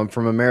Nussbaum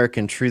from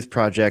American Truth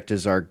Project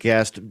is our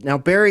guest. Now,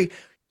 Barry,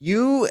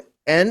 you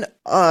and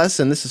us,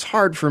 and this is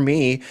hard for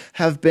me,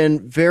 have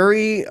been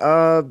very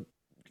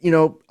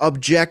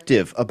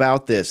objective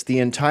about this the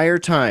entire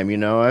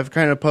time. I've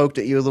kind of poked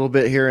at you a little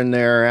bit here and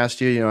there, asked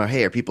you,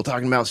 hey, are people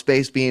talking about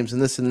space beams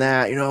and this and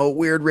that,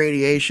 weird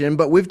radiation,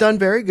 but we've done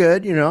very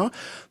good,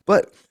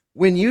 But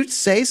when you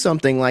say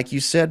something like you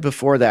said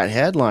before that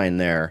headline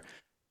there,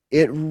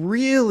 it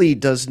really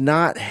does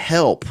not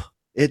help.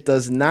 It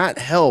does not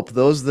help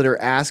those that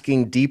are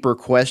asking deeper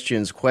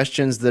questions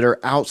that are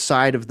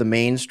outside of the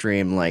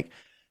mainstream. Like,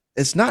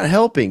 it's not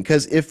helping,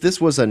 because if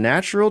this was a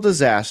natural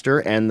disaster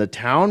and the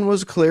town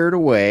was cleared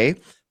away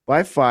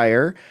by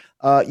fire,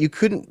 you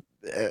couldn't,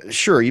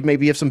 sure, you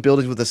maybe have some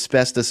buildings with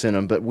asbestos in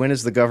them, but when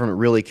has the government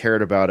really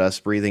cared about us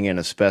breathing in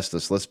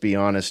asbestos? Let's be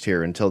honest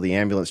here, until the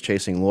ambulance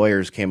chasing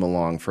lawyers came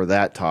along for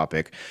that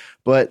topic.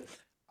 But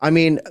I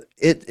mean,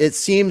 it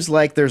seems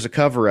like there's a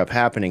cover up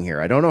happening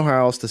here. I don't know how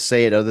else to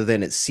say it other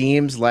than it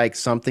seems like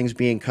something's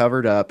being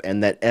covered up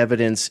and that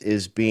evidence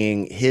is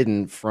being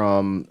hidden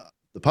from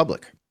the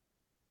public.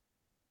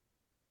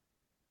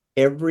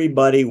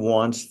 Everybody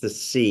wants to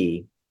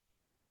see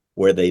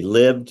where they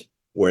lived,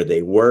 where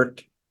they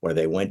worked, where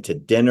they went to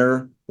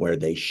dinner, where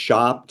they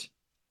shopped.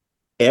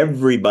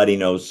 Everybody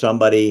knows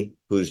somebody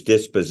who's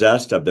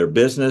dispossessed of their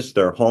business,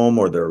 their home,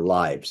 or their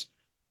lives.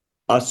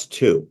 Us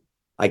too.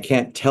 I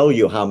can't tell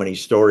you how many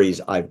stories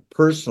I've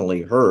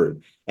personally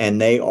heard, and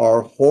they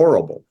are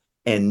horrible,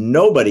 and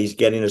nobody's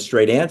getting a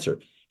straight answer.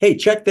 Hey,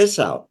 check this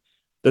out.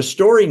 The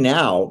story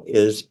now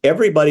is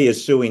everybody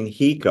is suing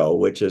HECO,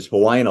 which is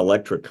Hawaiian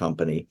Electric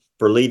Company,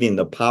 for leaving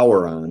the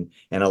power on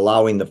and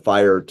allowing the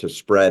fire to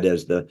spread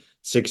as the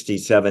 60,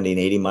 70, and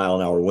 80 mile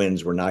an hour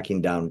winds were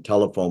knocking down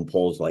telephone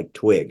poles like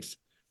twigs.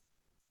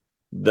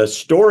 The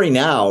story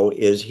now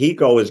is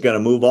HECO is going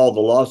to move all the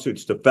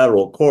lawsuits to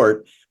federal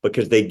court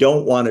because they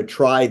don't want to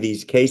try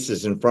these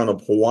cases in front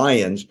of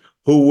Hawaiians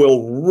who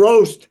will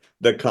roast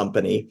the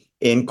company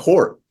in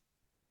court.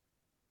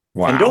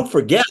 Wow. And don't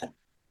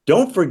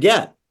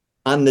forget,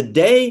 on the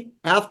day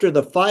after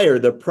the fire,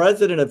 the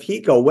president of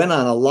HECO went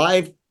on a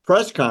live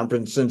press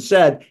conference and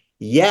said,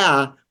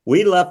 yeah,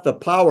 we left the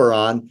power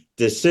on,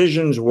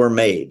 decisions were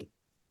made.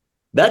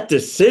 That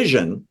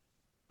decision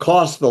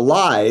cost the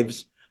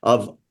lives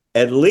of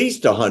at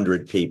least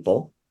 100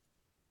 people.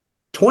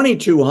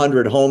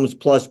 2,200 homes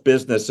plus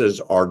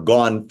businesses are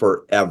gone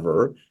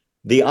forever.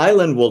 The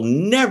island will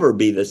never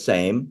be the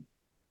same.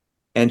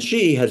 And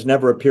she has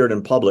never appeared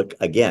in public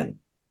again.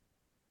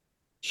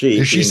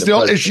 Is she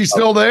still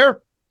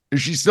there?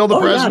 Is she still the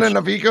president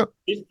of HECO?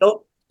 She's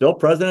still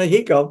president of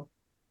HECO.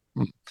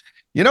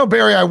 You know,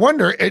 Barry, I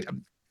wonder,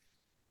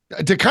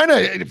 to kind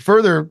of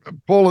further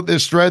pull at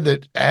this thread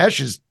that Ash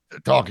is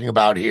talking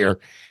about here,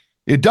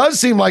 it does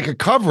seem like a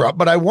cover-up,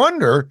 but I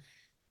wonder,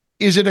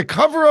 is it a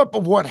cover-up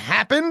of what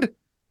happened,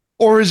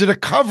 or is it a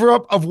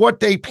cover-up of what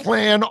they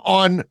plan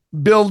on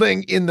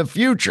building in the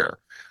future?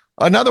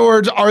 In other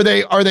words, are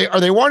they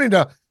wanting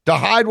to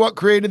hide what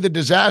created the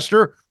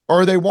disaster,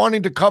 or are they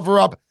wanting to cover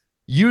up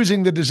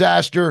using the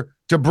disaster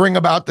to bring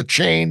about the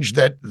change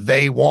that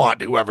they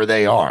want, whoever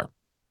they are?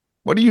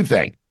 What do you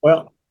think?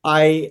 Well,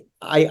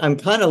 I'm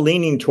kind of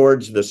leaning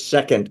towards the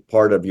second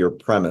part of your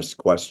premise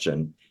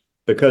question,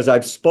 because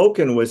I've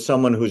spoken with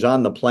someone who's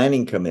on the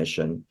planning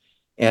commission,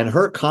 and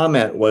her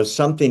comment was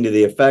something to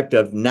the effect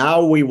of,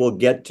 now we will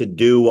get to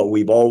do what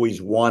we've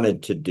always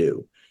wanted to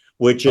do,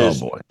 which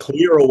is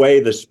clear away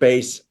the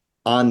space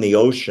on the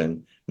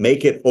ocean,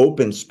 make it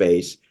open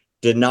space,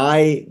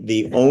 deny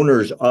the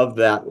owners of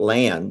that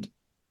land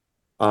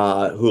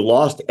who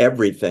lost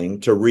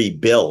everything to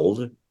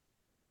rebuild.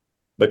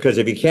 Because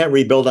if you can't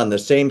rebuild on the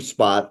same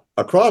spot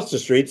across the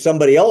street,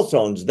 somebody else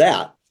owns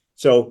that.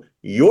 So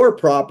your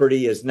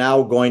property is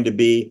now going to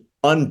be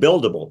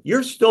unbuildable.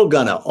 You're still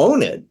going to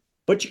own it,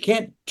 but you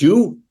can't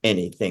do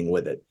anything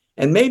with it.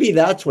 And maybe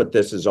that's what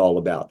this is all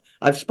about.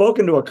 I've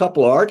spoken to a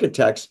couple of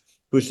architects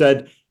who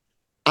said,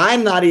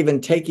 I'm not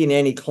even taking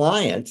any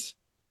clients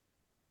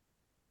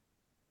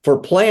for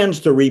plans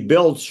to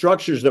rebuild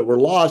structures that were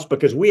lost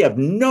because we have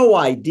no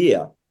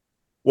idea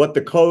what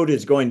the code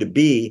is going to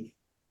be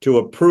to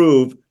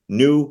approve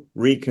new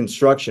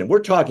reconstruction. We're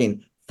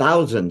talking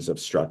thousands of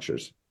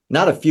structures,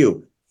 not a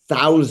few.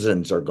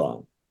 Thousands are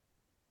gone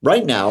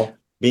right now,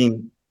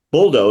 being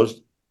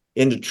bulldozed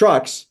into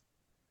trucks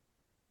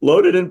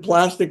loaded in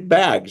plastic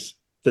bags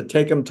to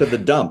take them to the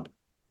dump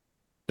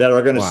that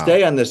are going to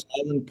stay on this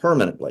island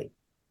permanently.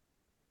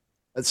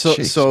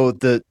 So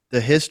the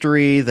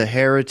history, the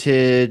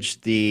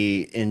heritage,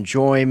 the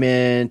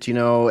enjoyment,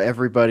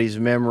 everybody's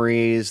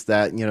memories,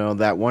 that,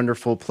 that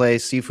wonderful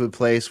place, seafood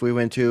place we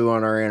went to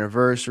on our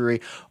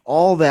anniversary,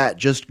 all that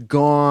just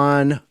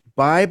gone.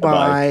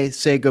 Bye-bye.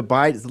 Say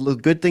goodbye. The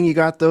good thing you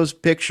got those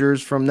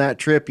pictures from that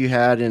trip you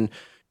had in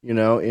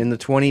the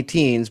 20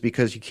 teens,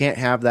 because you can't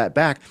have that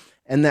back.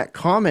 And that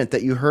comment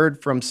that you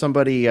heard from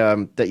somebody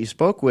that you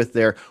spoke with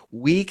there,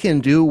 we can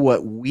do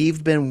what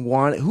we've been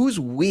wanting. Who's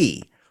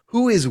we?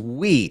 Who is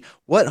we?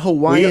 What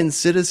Hawaiian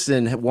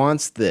citizen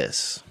wants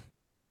this?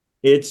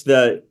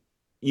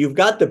 You've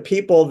got the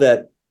people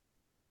that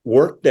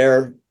worked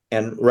there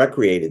and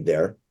recreated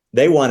there.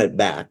 They want it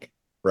back,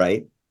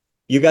 right?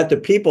 You got the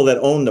people that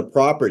own the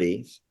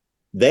properties.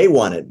 They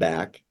want it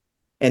back.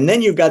 And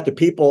then you've got the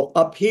people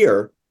up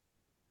here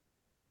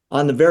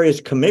on the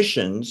various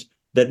commissions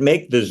that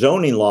make the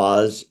zoning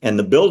laws and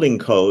the building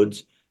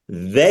codes.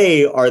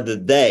 They are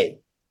they.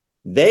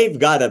 They've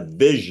got a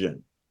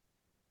vision.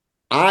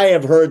 I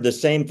have heard the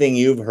same thing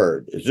you've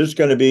heard. Is this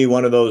going to be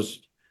one of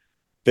those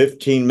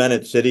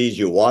 15-minute cities?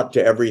 You walk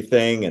to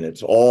everything and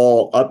it's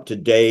all up to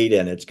date,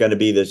 and it's going to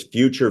be this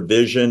future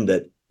vision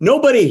that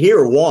nobody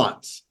here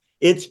wants.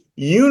 It's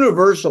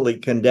universally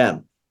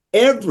condemned.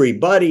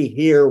 Everybody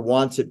here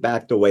wants it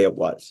back the way it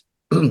was.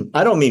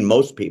 I don't mean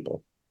most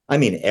people. I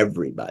mean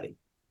everybody.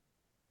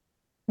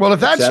 Well, if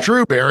that's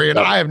true, Barry, and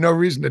I have no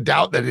reason to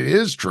doubt that it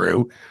is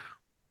true,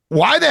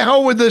 why the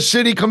hell would the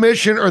city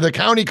commission or the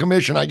county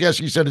commission, I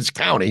guess you said it's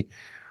county,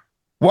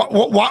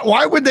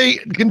 why would they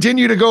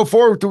continue to go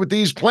forward with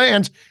these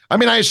plans? I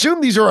mean, I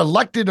assume these are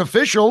elected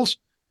officials.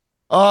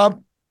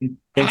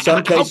 In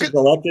some cases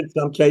elected,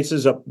 some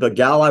cases the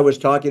gal I was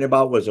talking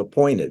about was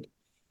appointed.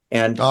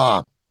 And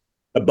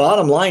the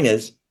bottom line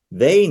is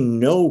they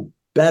know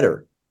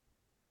better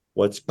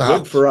what's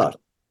good for us.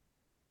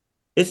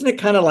 Isn't it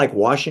kind of like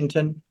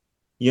Washington?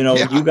 You know,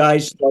 you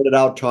guys started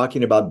out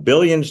talking about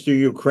billions to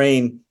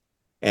Ukraine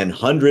and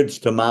hundreds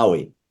to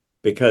Maui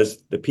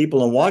because the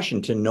people in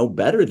Washington know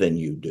better than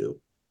you do.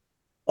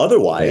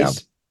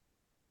 Otherwise,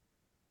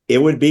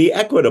 it would be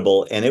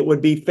equitable and it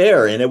would be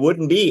fair and it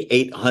wouldn't be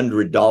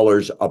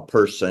 $800 a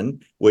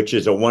person, which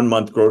is a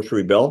 1-month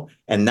grocery bill.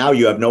 And now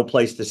you have no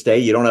place to stay.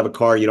 You don't have a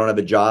car. You don't have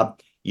a job.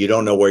 You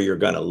don't know where you're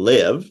going to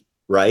live,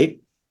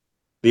 right?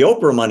 The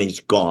Oprah money's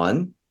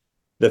gone.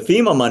 The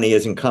FEMA money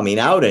isn't coming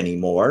out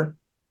anymore.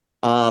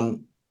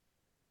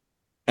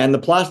 And the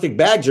plastic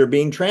bags are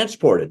being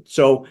transported.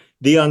 So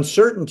the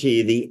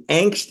uncertainty, the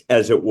angst,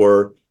 as it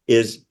were,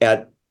 is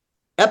at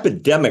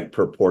epidemic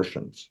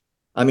proportions.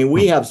 I mean,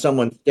 we have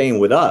someone staying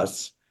with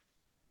us,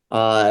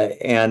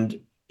 and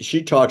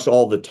she talks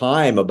all the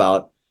time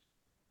about,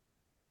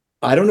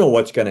 I don't know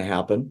what's going to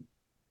happen.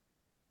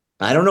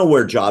 I don't know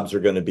where jobs are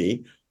going to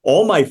be.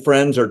 All my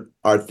friends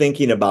are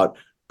thinking about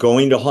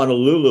going to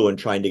Honolulu and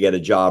trying to get a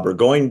job or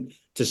going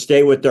to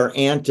stay with their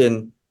aunt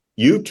in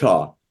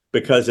Utah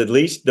because at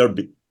least there'd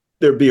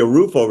be a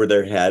roof over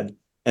their head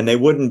and they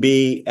wouldn't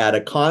be at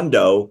a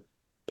condo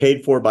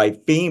paid for by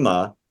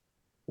FEMA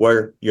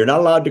where you're not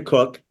allowed to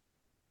cook.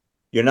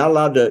 You're not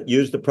allowed to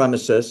use the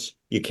premises.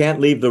 You can't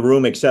leave the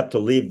room except to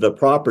leave the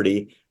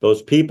property.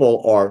 Those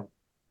people are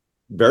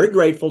very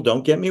grateful.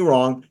 Don't get me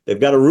wrong. They've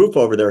got a roof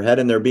over their head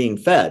and they're being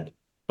fed,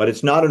 but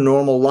it's not a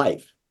normal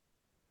life.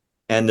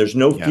 And there's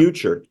no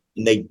future.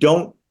 And they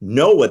don't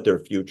know what their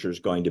future is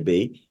going to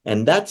be.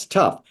 And that's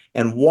tough.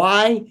 And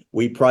why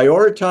we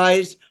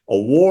prioritize a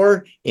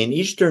war in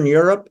Eastern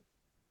Europe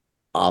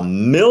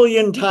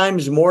 1,000,000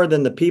 times more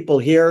than the people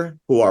here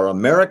who are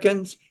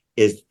Americans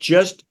is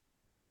just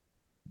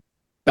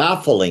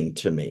baffling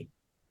to me.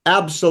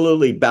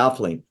 Absolutely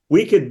baffling.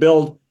 We could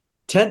build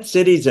tent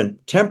cities and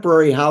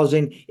temporary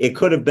housing. It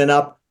could have been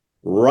up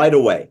right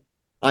away.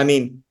 I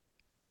mean,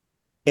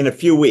 in a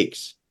few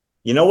weeks.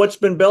 You know what's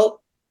been built?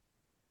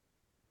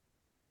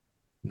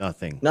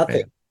 Nothing.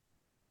 Nothing.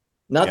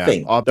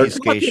 Yeah, They're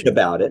talking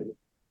about it.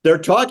 They're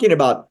talking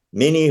about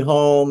mini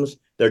homes.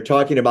 They're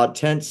talking about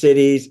tent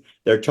cities.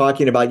 They're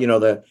talking about, you know,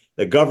 the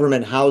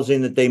government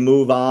housing that they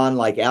move on,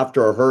 like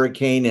after a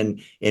hurricane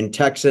in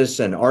Texas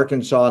and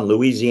Arkansas and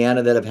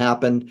Louisiana that have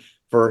happened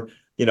for,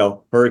 you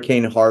know,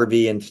 Hurricane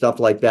Harvey and stuff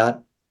like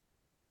that.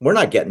 We're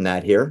not getting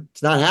that here.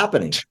 It's not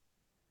happening.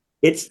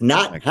 It's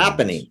not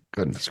happening.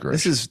 Goodness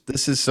gracious.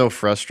 This is so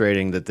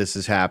frustrating that this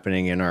is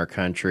happening in our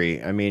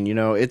country. I mean, you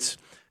know, it's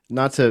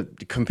not to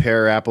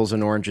compare apples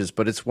and oranges,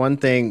 but it's one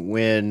thing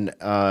when,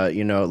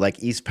 you know,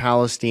 like East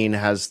Palestine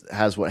has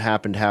what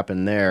happened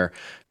there,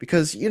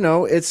 because, you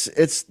know,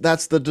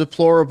 that's the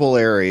deplorable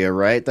area,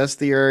 right? That's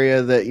the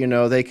area that, you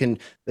know, they can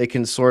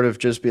sort of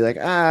just be like,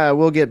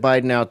 we'll get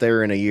Biden out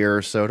there in a year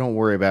or so. Don't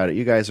worry about it.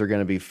 You guys are going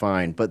to be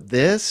fine. But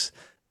this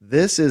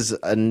is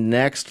a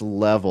next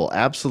level,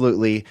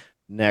 absolutely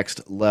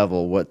next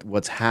level,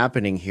 what's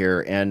happening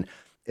here. And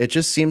it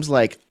just seems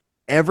like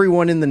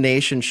everyone in the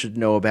nation should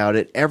know about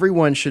it.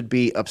 Everyone should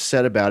be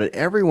upset about it.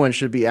 Everyone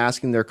should be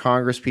asking their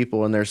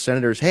congresspeople and their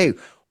senators, hey,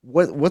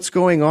 what's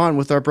going on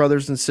with our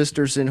brothers and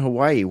sisters in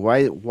Hawaii?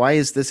 Why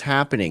is this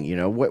happening? You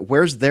know,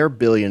 where's their $1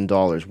 billion?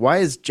 Why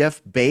is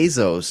Jeff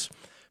Bezos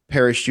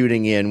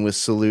parachuting in with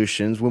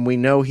solutions when we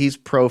know he's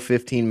pro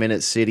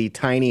 15-minute city,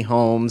 tiny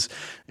homes,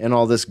 and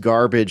all this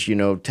garbage, you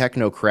know,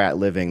 technocrat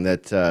living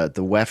that the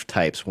WEF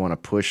types want to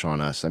push on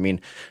us? I mean,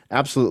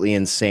 absolutely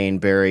insane,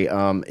 Barry.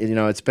 You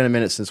know, it's been a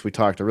minute since we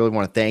talked. I really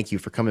want to thank you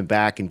for coming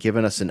back and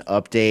giving us an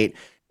update.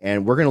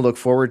 And we're going to look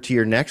forward to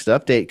your next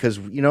update because,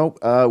 you know,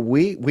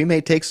 we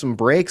may take some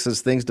breaks as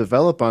things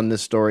develop on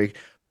this story,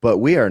 but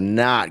we are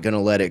not going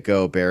to let it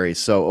go, Barry.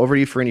 So over to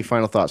you for any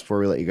final thoughts before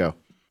we let you go.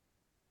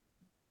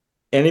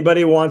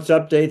 Anybody wants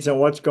updates on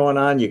what's going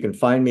on, you can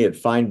find me at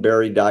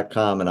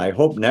findbarry.com. And I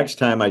hope next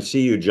time I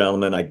see you,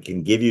 gentlemen, I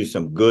can give you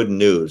some good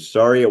news.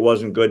 Sorry it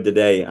wasn't good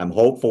today. I'm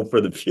hopeful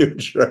for the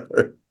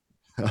future.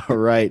 All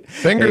right.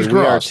 Fingers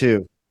crossed. We are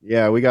too.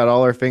 Yeah, we got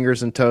all our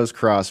fingers and toes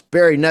crossed.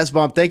 Barry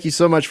Nussbaum, thank you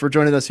so much for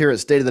joining us here at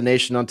State of the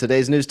Nation on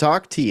today's News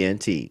Talk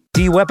TNT.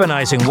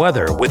 De-weaponizing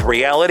weather with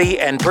reality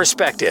and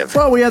perspective.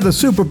 Well, we had the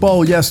Super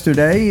Bowl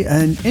yesterday,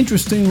 and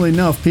interestingly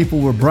enough, people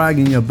were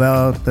bragging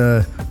about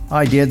the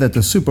idea that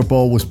the Super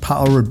Bowl was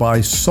powered by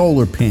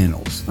solar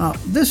panels. Now,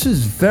 this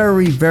is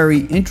very, very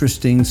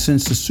interesting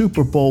since the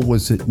Super Bowl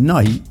was at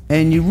night,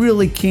 and you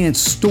really can't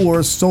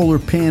store solar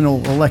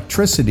panel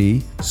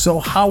electricity, so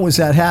how is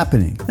that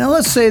happening? Now,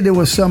 let's say there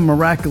was some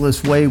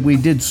miraculous way we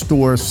did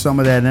store some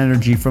of that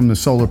energy from the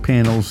solar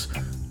panels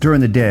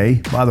during the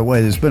day. By the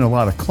way, there's been a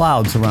lot of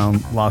clouds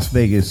around Las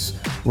Vegas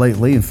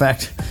lately. In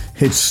fact,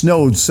 it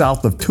snowed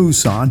south of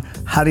Tucson.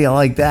 How do you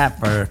like that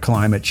for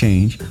climate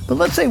change? But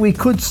let's say we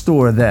could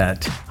store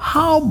that.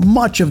 How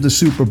much of the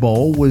Super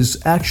Bowl was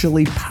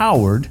actually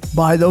powered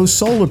by those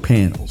solar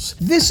panels?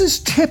 This is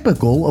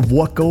typical of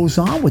what goes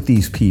on with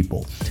these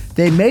people.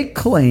 They make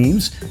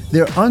claims,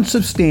 they're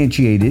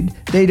unsubstantiated,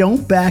 they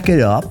don't back it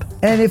up,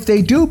 and if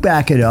they do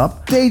back it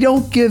up, they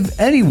don't give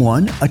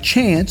anyone a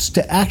chance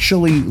to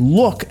actually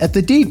look at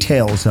the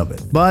details of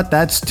it. But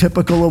that's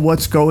typical of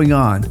what's going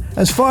on.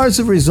 As far as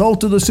the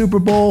result of the Super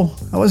Bowl,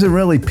 I wasn't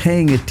really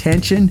paying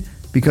attention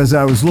because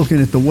I was looking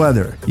at the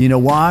weather. You know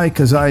why?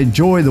 Because I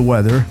enjoy the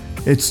weather.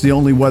 It's the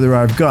only weather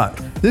I've got.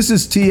 This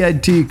is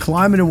TNT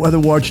Climate and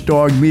Weather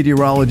Watchdog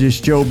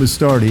meteorologist Joe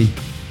Bastardi.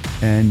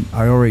 And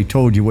I already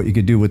told you what you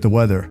could do with the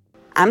weather.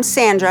 I'm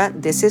Sandra,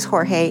 this is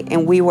Jorge,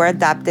 and we were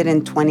adopted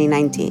in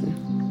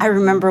 2019. I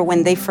remember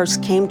when they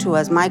first came to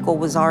us, Michael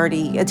was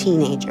already a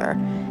teenager.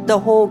 The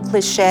whole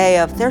cliche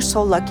of they're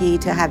so lucky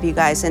to have you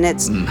guys, and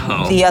it's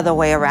the other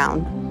way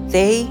around.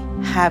 They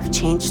have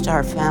changed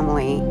our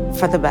family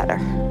for the better.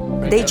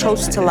 They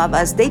chose to love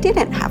us. They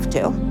didn't have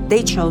to.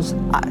 They chose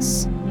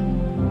us.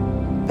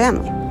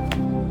 Family.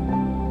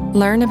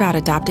 Learn about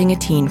adopting a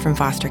teen from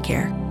foster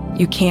care.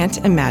 You can't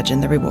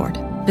imagine the reward.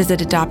 Visit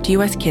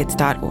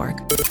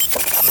adoptuskids.org.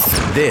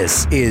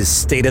 This is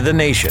State of the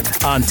Nation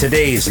on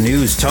today's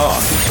News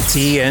Talk,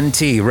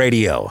 TNT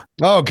Radio.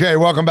 Okay,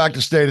 welcome back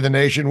to State of the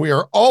Nation. We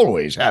are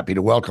always happy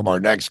to welcome our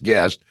next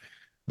guest.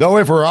 Though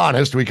if we're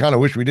honest, we kind of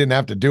wish we didn't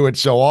have to do it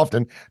so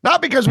often.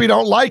 Not because we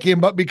don't like him,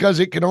 but because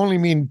it can only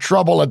mean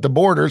trouble at the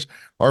borders.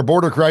 Our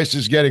border crisis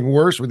is getting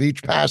worse with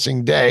each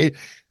passing day.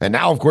 And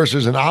now, of course,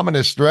 there's an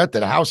ominous threat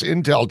that House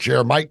Intel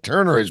Chair Mike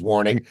Turner is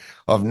warning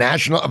of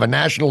a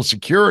national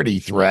security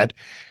threat.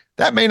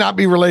 That may not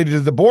be related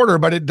to the border,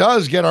 but it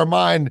does get our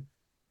mind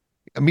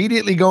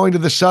immediately going to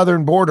the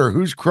southern border.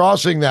 Who's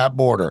crossing that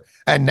border?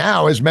 And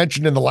now, as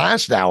mentioned in the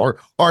last hour,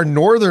 our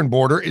northern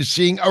border is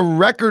seeing a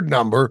record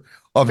number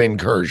of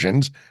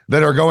incursions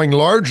that are going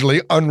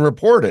largely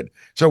unreported.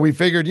 So we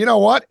figured, you know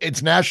what?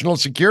 It's national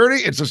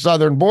security. It's the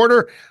southern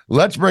border.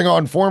 Let's bring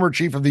on former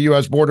Chief of the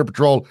U.S. Border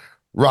Patrol,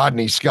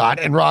 Rodney Scott.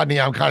 And Rodney,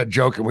 I'm kind of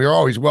joking. We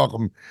always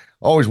welcome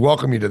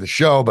you to the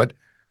show. But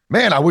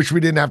man, I wish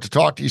we didn't have to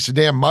talk to you so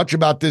damn much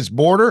about this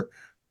border.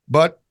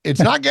 But it's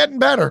not getting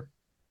better.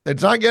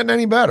 It's not getting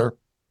any better.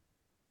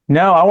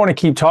 No, I want to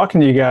keep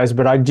talking to you guys,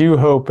 but I do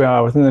hope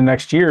within the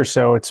next year or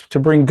so, it's to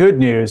bring good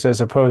news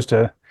as opposed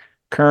to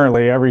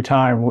currently every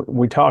time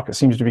we talk, it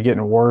seems to be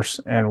getting worse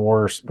and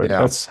worse. But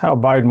that's how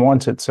Biden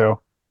wants it. So.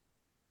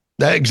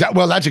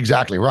 Well, that's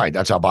exactly right.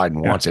 That's how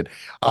Biden wants it.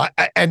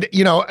 And,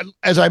 you know,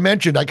 as I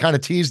mentioned, I kind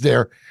of teased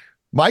there,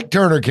 Mike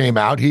Turner came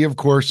out. He, of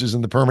course, is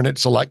in the permanent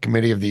select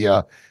committee of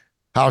the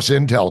House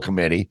Intel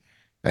Committee.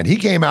 And he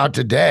came out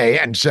today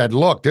and said,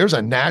 look, there's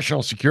a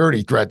national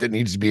security threat that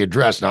needs to be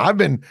addressed. Now, I've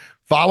been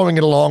following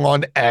it along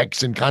on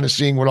X and kind of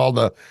seeing what all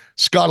the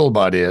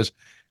scuttlebutt is.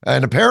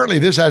 And apparently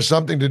this has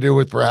something to do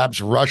with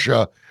perhaps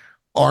Russia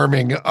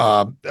arming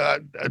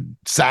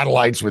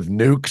satellites with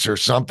nukes or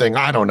something.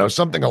 I don't know,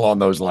 something along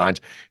those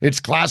lines. It's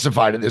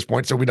classified at this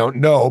point, so we don't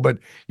know. But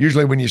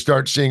usually when you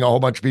start seeing a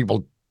whole bunch of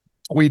people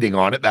tweeting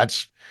on it,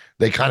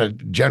 they kind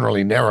of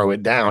generally narrow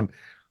it down.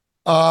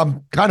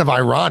 Kind of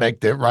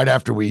ironic that right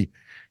after we,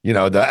 you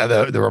know,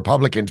 the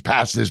Republicans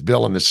passed this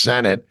bill in the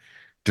Senate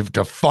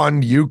to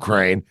fund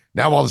Ukraine,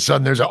 now all of a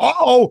sudden there's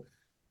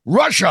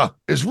Russia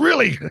is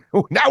really,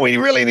 now we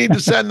really need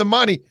to send the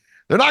money.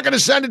 They're not going to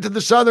send it to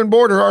the southern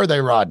border, are they,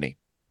 Rodney?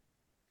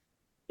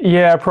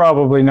 Yeah,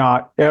 probably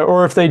not.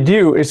 Or if they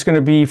do, it's going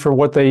to be for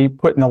what they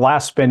put in the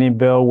last spending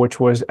bill, which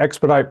was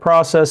expedite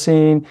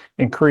processing,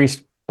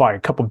 increased by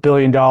 $2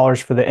 billion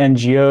for the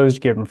NGOs,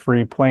 give them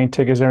free plane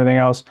tickets and everything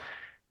else.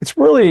 It's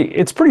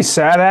pretty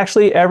sad,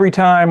 actually. Every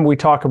time we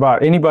talk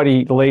about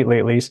anybody lately,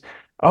 at least,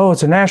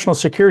 it's a national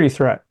security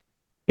threat.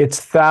 It's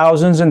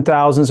thousands and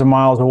thousands of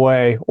miles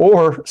away,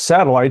 or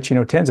satellites,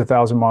 tens of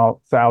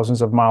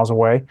thousands of miles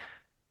away.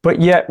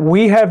 But yet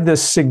we have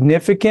this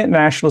significant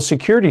national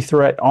security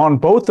threat on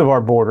both of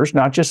our borders,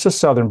 not just the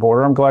southern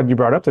border. I'm glad you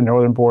brought up the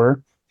northern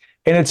border.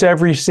 And it's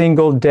every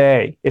single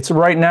day. It's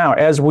right now,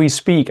 as we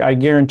speak, I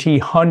guarantee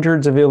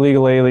hundreds of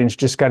illegal aliens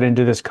just got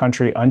into this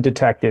country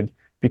undetected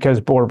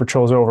because Border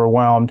Patrol is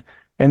overwhelmed.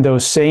 And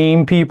those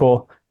same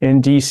people in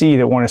D.C.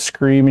 that want to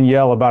scream and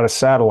yell about a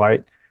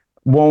satellite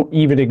won't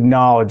even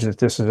acknowledge that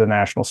this is a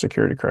national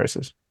security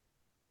crisis.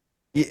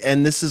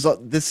 And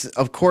this,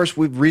 of course,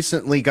 we've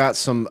recently got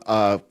some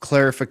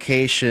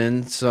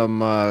clarification,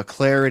 some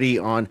clarity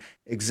on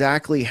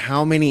exactly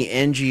how many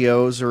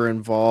NGOs are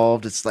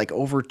involved. It's like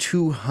over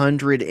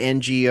 200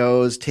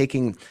 NGOs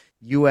taking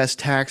U.S.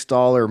 tax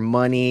dollar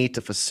money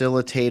to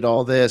facilitate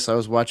all this. I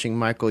was watching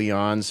Michael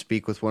Yon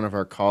speak with one of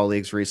our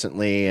colleagues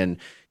recently, and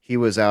he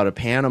was out of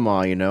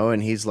Panama,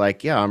 and he's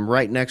like, yeah, I'm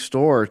right next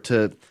door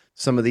to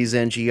some of these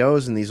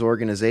NGOs and these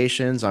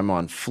organizations. I'm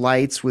on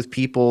flights with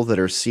people that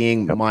are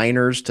seeing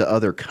minors to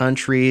other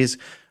countries.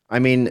 I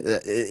mean,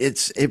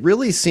 it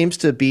really seems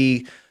to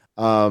be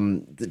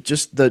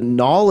just the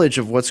knowledge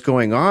of what's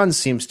going on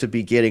seems to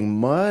be getting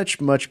much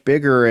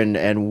bigger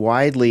and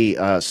widely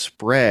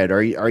spread.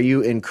 Are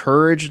you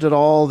encouraged at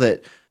all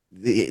that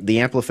the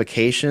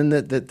amplification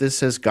that this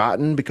has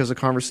gotten because of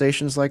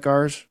conversations like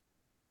ours?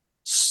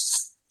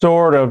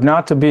 Sort of,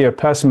 not to be a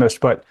pessimist,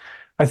 but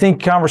I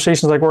think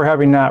conversations like we're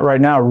having right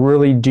now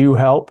really do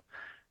help.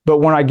 But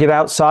when I get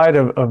outside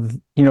of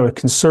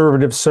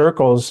conservative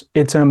circles,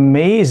 it's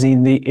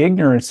amazing the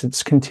ignorance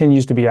that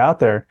continues to be out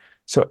there.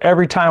 So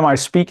every time I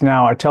speak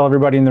now, I tell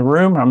everybody in the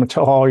room, I'm going to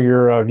tell all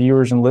your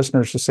viewers and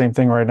listeners the same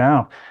thing right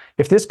now.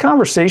 If this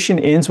conversation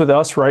ends with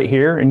us right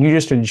here and you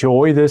just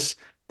enjoy this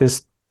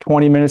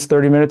 20 minutes,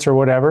 30 minutes or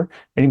whatever,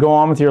 and you go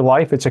on with your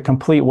life, it's a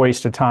complete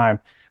waste of time.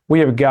 We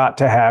have got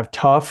to have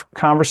tough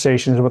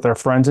conversations with our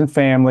friends and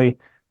family,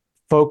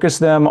 focus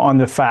them on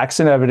the facts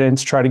and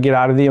evidence, try to get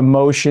out of the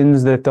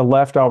emotions that the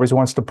left always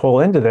wants to pull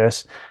into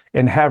this,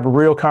 and have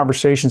real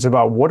conversations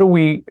about what do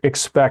we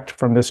expect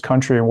from this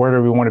country and where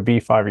do we want to be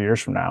 5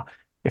 years from now.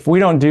 If we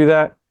don't do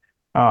that,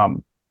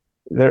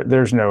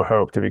 there's no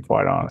hope, to be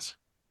quite honest.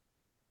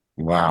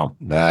 Wow,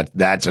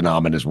 that's an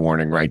ominous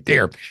warning right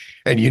there.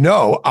 And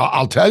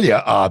I'll tell you,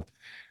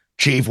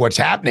 Chief, what's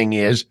happening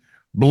is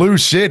blue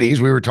cities,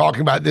 we were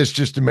talking about this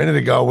just a minute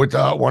ago with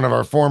one of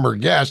our former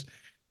guests,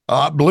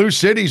 blue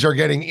cities are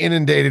getting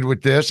inundated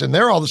with this, and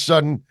they're all of a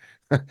sudden,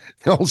 the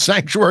old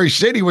sanctuary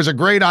city was a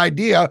great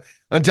idea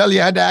until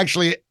you had to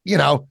actually,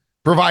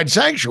 provide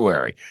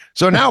sanctuary.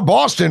 So now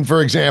Boston,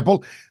 for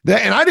example,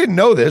 and I didn't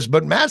know this,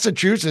 but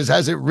Massachusetts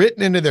has it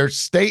written into their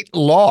state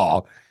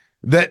law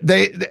that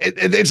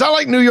it's not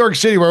like New York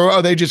City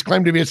where they just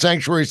claim to be a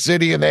sanctuary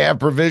city and they have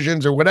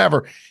provisions or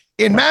whatever.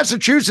 In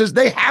Massachusetts,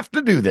 they have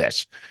to do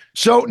this.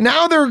 So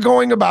now they're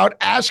going about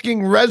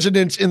asking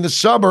residents in the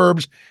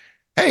suburbs,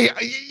 hey,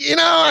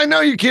 I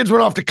know your kids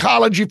went off to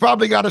college. You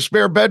probably got a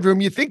spare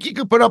bedroom. You think you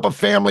could put up a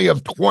family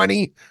of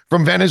 20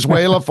 from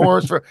Venezuela for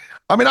us?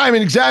 I'm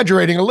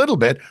exaggerating a little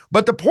bit,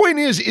 but the point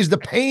is the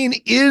pain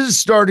is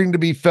starting to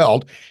be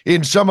felt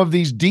in some of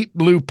these deep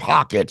blue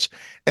pockets.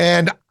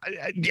 And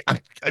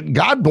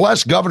God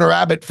bless Governor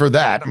Abbott for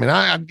that.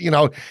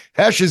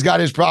 Hesh has got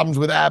his problems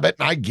with Abbott,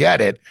 and I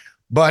get it,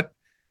 but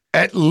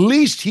at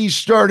least he's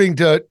starting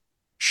to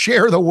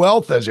share the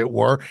wealth, as it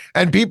were,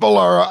 and people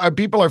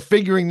are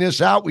figuring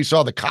this out. We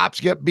saw the cops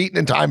get beaten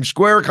in Times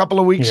Square a couple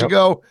of weeks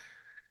ago.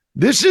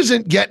 This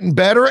isn't getting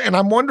better, and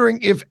I'm wondering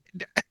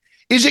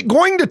is it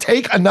going to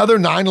take another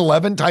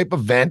 9/11 type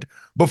event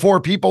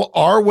before people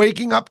are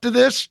waking up to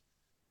this?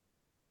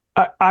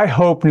 I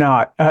hope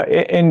not.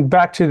 And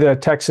back to the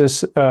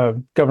Texas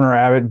Governor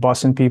Abbott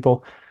busing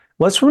people.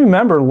 Let's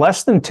remember,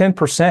 less than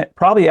 10%,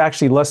 probably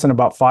actually less than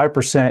about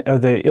 5%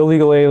 of the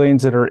illegal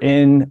aliens that are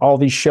in all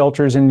these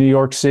shelters in New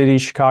York City,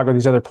 Chicago,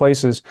 these other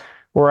places,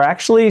 were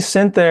actually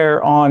sent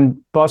there on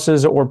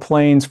buses or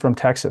planes from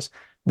Texas.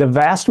 The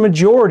vast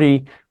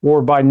majority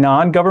were by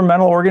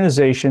non-governmental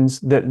organizations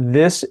that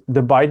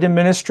the Biden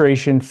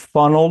administration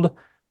funneled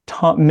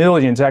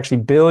millions,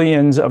 actually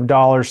billions of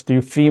dollars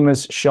through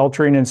FEMA's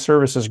sheltering and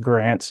services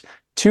grants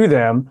to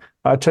them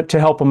to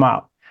help them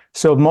out.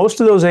 So most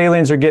of those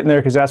aliens are getting there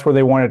because that's where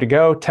they wanted to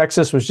go.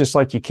 Texas was just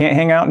like, you can't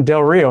hang out in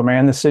Del Rio,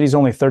 man. The city's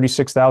only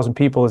 36,000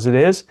 people as it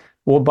is.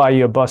 We'll buy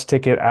you a bus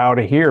ticket out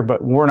of here,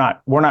 but we're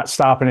not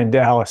stopping in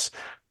Dallas.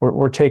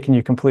 We're taking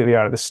you completely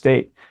out of the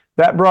state.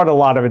 That brought a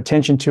lot of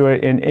attention to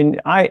it. And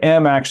I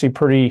am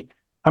actually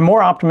I'm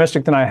more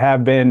optimistic than I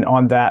have been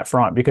on that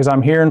front, because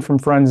I'm hearing from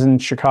friends in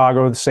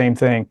Chicago the same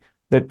thing,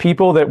 that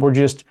people that were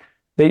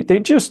they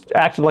just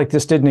acted like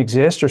this didn't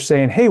exist, or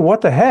saying, hey,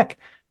 what the heck?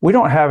 We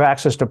don't have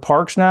access to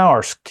parks now.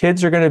 Our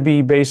kids are going to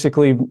be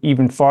basically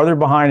even farther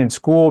behind in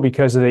school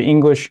because of the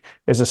English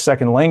as a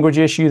second language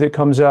issue that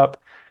comes up.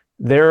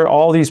 There are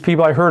all these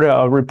people. I heard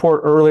a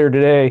report earlier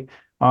today.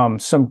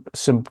 Some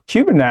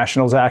Cuban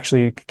nationals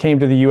actually came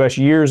to the U.S.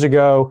 years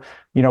ago,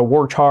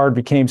 worked hard,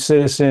 became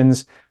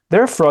citizens.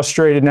 They're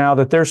frustrated now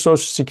that their Social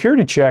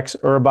Security checks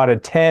are about a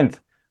tenth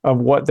of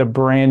what the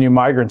brand new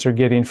migrants are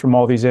getting from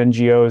all these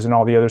NGOs and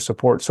all the other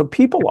support. So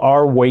people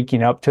are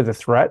waking up to the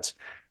threats.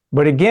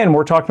 But again,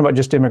 we're talking about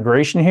just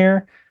immigration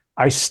here.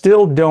 I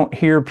still don't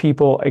hear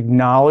people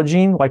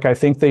acknowledging, like I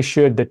think they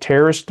should, the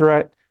terrorist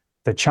threat,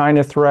 the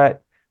China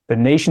threat, the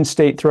nation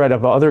state threat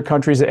of other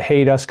countries that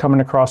hate us coming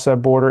across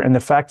that border, and the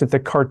fact that the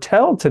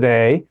cartel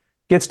today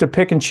gets to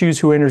pick and choose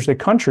who enters the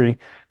country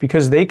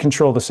because they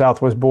control the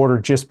southwest border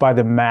just by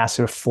the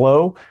massive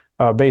flow,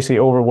 basically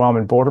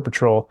overwhelming Border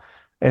Patrol,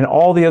 and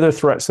all the other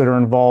threats that are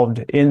involved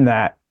in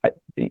that.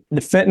 The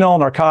fentanyl,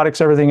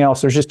 narcotics, everything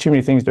else, there's just too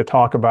many things to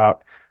talk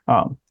about.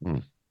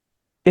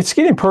 It's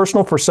getting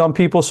personal for some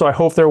people, so I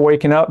hope they're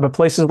waking up. But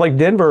places like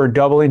Denver are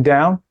doubling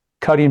down,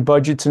 cutting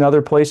budgets in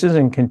other places,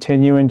 and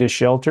continuing to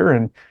shelter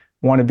and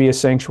want to be a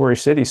sanctuary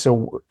city.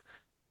 So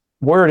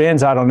where it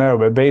ends, I don't know.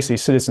 But basically,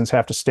 citizens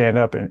have to stand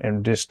up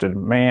and just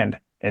demand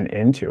an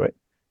end to it.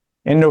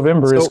 And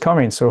November is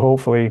coming, so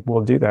hopefully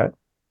we'll do that.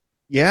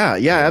 Yeah,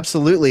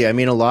 absolutely. I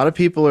mean, a lot of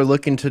people are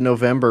looking to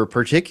November,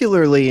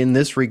 particularly in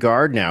this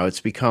regard now.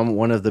 It's become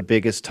one of the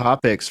biggest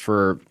topics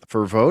for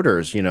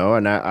voters,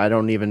 and I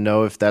don't even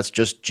know if that's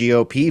just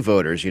GOP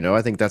voters,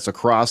 I think that's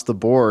across the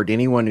board.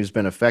 Anyone who's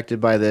been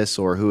affected by this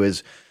or who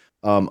is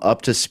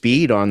up to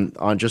speed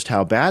on just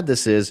how bad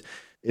this is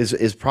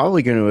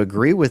probably going to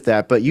agree with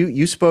that. But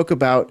you spoke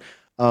about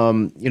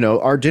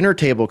our dinner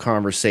table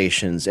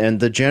conversations and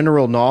the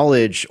general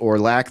knowledge or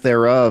lack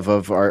thereof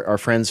of our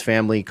friends,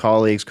 family,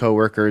 colleagues,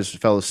 coworkers,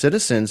 fellow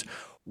citizens.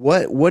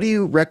 What do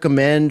you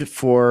recommend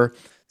for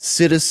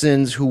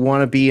citizens who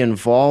want to be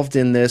involved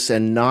in this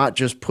and not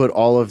just put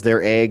all of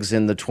their eggs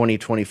in the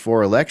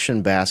 2024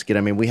 election basket?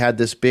 I mean, we had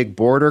this big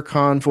border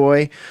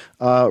convoy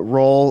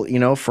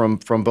roll,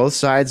 from both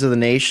sides of the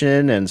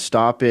nation and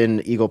stop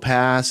in Eagle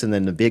Pass and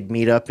then the big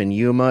meetup in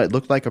Yuma. It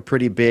looked like a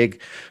pretty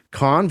big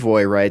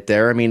convoy right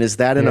there. I mean, is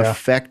that an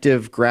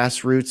effective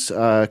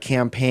grassroots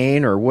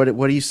campaign, or what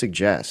do you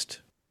suggest?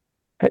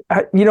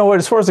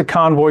 As far as the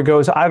convoy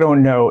goes, I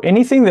don't know.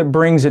 Anything that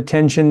brings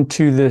attention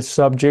to the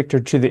subject or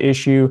to the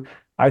issue,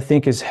 I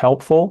think is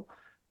helpful.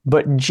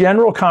 But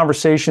general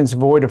conversations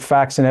void of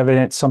facts and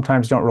evidence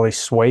sometimes don't really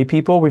sway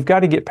people. We've got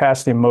to get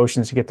past the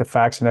emotions to get the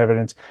facts and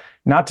evidence.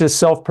 Not to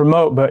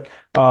self-promote, but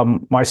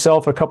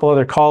myself, a couple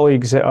other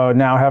colleagues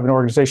now have an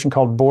organization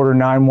called Border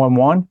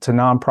 911. It's a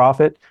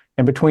nonprofit.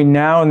 And between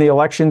now and the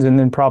elections, and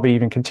then probably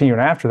even continuing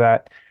after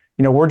that,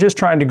 we're just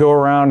trying to go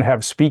around,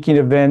 have speaking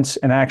events,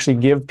 and actually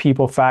give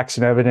people facts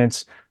and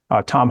evidence.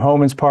 Tom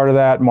Homan's part of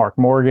that, Mark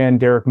Morgan,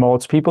 Derek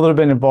Mullet's, people that have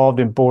been involved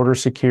in border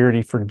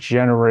security for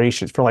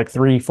generations, for like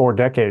 3-4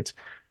 decades,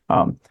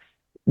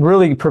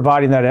 really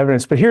providing that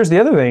evidence. But here's the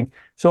other thing.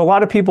 So a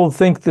lot of people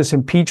think this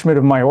impeachment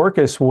of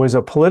Mayorkas was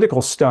a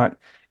political stunt.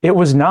 It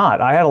was not.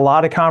 I had a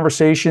lot of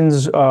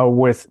conversations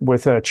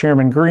with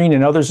Chairman Green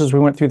and others as we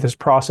went through this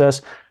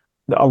process.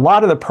 A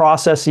lot of the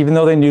process, even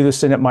though they knew the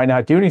Senate might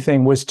not do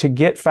anything, was to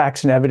get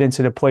facts and evidence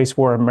in a place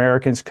where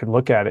Americans could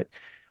look at it.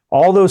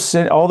 All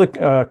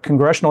the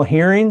congressional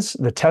hearings,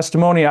 the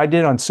testimony I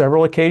did on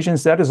several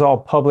occasions, that is all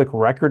public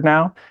record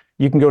now.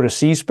 You can go to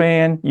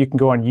C-SPAN, you can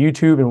go on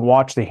YouTube and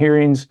watch the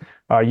hearings.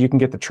 You can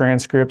get the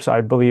transcripts,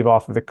 I believe,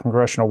 off of the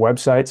congressional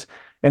websites.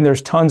 And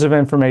there's tons of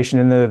information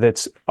in there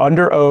that's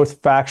under oath,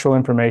 factual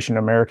information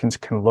Americans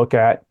can look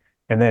at,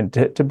 and then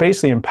to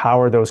basically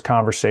empower those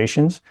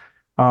conversations.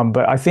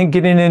 But I think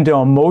getting into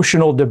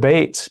emotional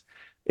debates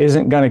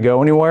isn't going to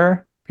go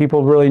anywhere.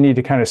 People really need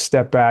to kind of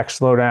step back,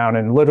 slow down,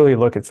 and literally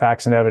look at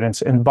facts and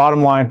evidence. And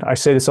bottom line, I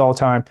say this all the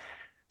time,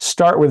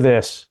 start with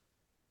this.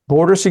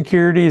 Border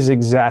security is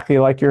exactly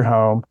like your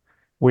home.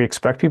 We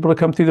expect people to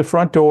come through the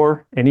front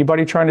door.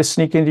 Anybody trying to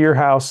sneak into your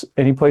house,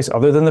 any place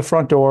other than the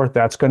front door,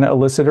 that's going to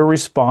elicit a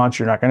response.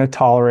 You're not going to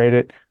tolerate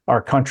it.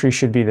 Our country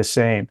should be the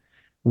same.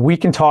 We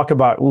can talk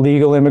about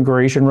legal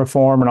immigration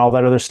reform and all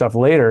that other stuff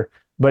later,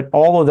 but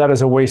all of that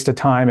is a waste of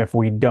time if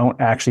we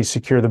don't actually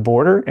secure the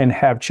border and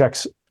have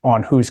checks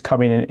on who's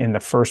coming in the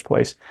first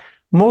place.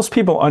 Most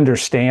people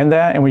understand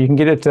that, and when you can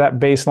get it to that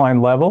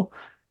baseline level,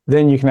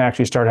 then you can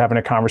actually start having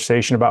a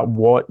conversation about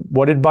what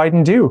did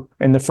Biden do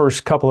in the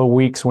first couple of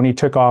weeks when he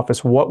took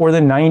office? What were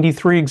the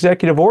 93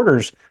 executive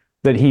orders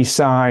that he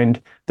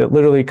signed that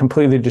literally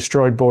completely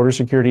destroyed border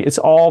security? It's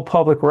all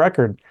public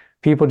record.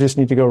 People just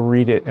need to go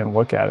read it and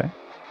look at it.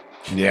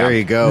 Yeah, there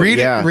you go. Read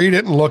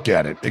it, and look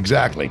at it.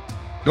 Exactly.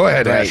 Go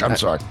ahead, right. Ash. I'm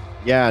sorry.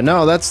 Yeah,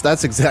 no,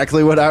 that's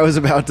exactly what I was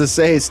about to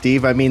say,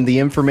 Steve. I mean, the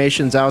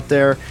information's out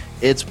there.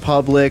 It's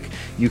public.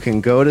 You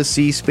can go to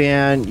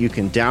C-SPAN. You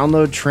can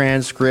download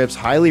transcripts.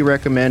 Highly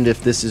recommend,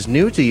 if this is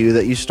new to you,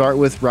 that you start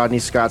with Rodney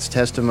Scott's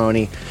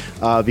testimony,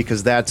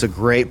 because that's a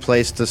great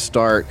place to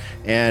start.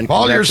 And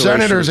call your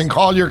senators and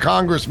call your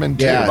congressmen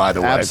too, by the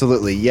way.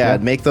 Absolutely. Yeah,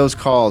 make those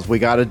calls. We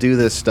got to do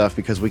this stuff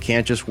because we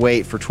can't just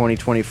wait for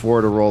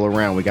 2024 to roll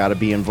around. We got to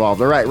be involved.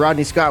 All right,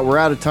 Rodney Scott, we're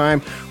out of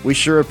time. We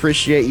sure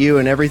appreciate you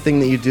and everything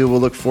that you do. We'll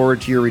look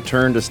forward to your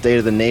return to State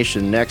of the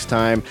Nation next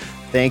time.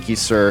 Thank you,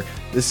 sir.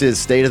 This is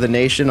State of the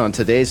Nation on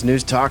today's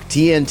News Talk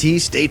TNT.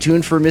 Stay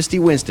tuned for Misty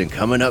Winston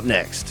coming up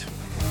next.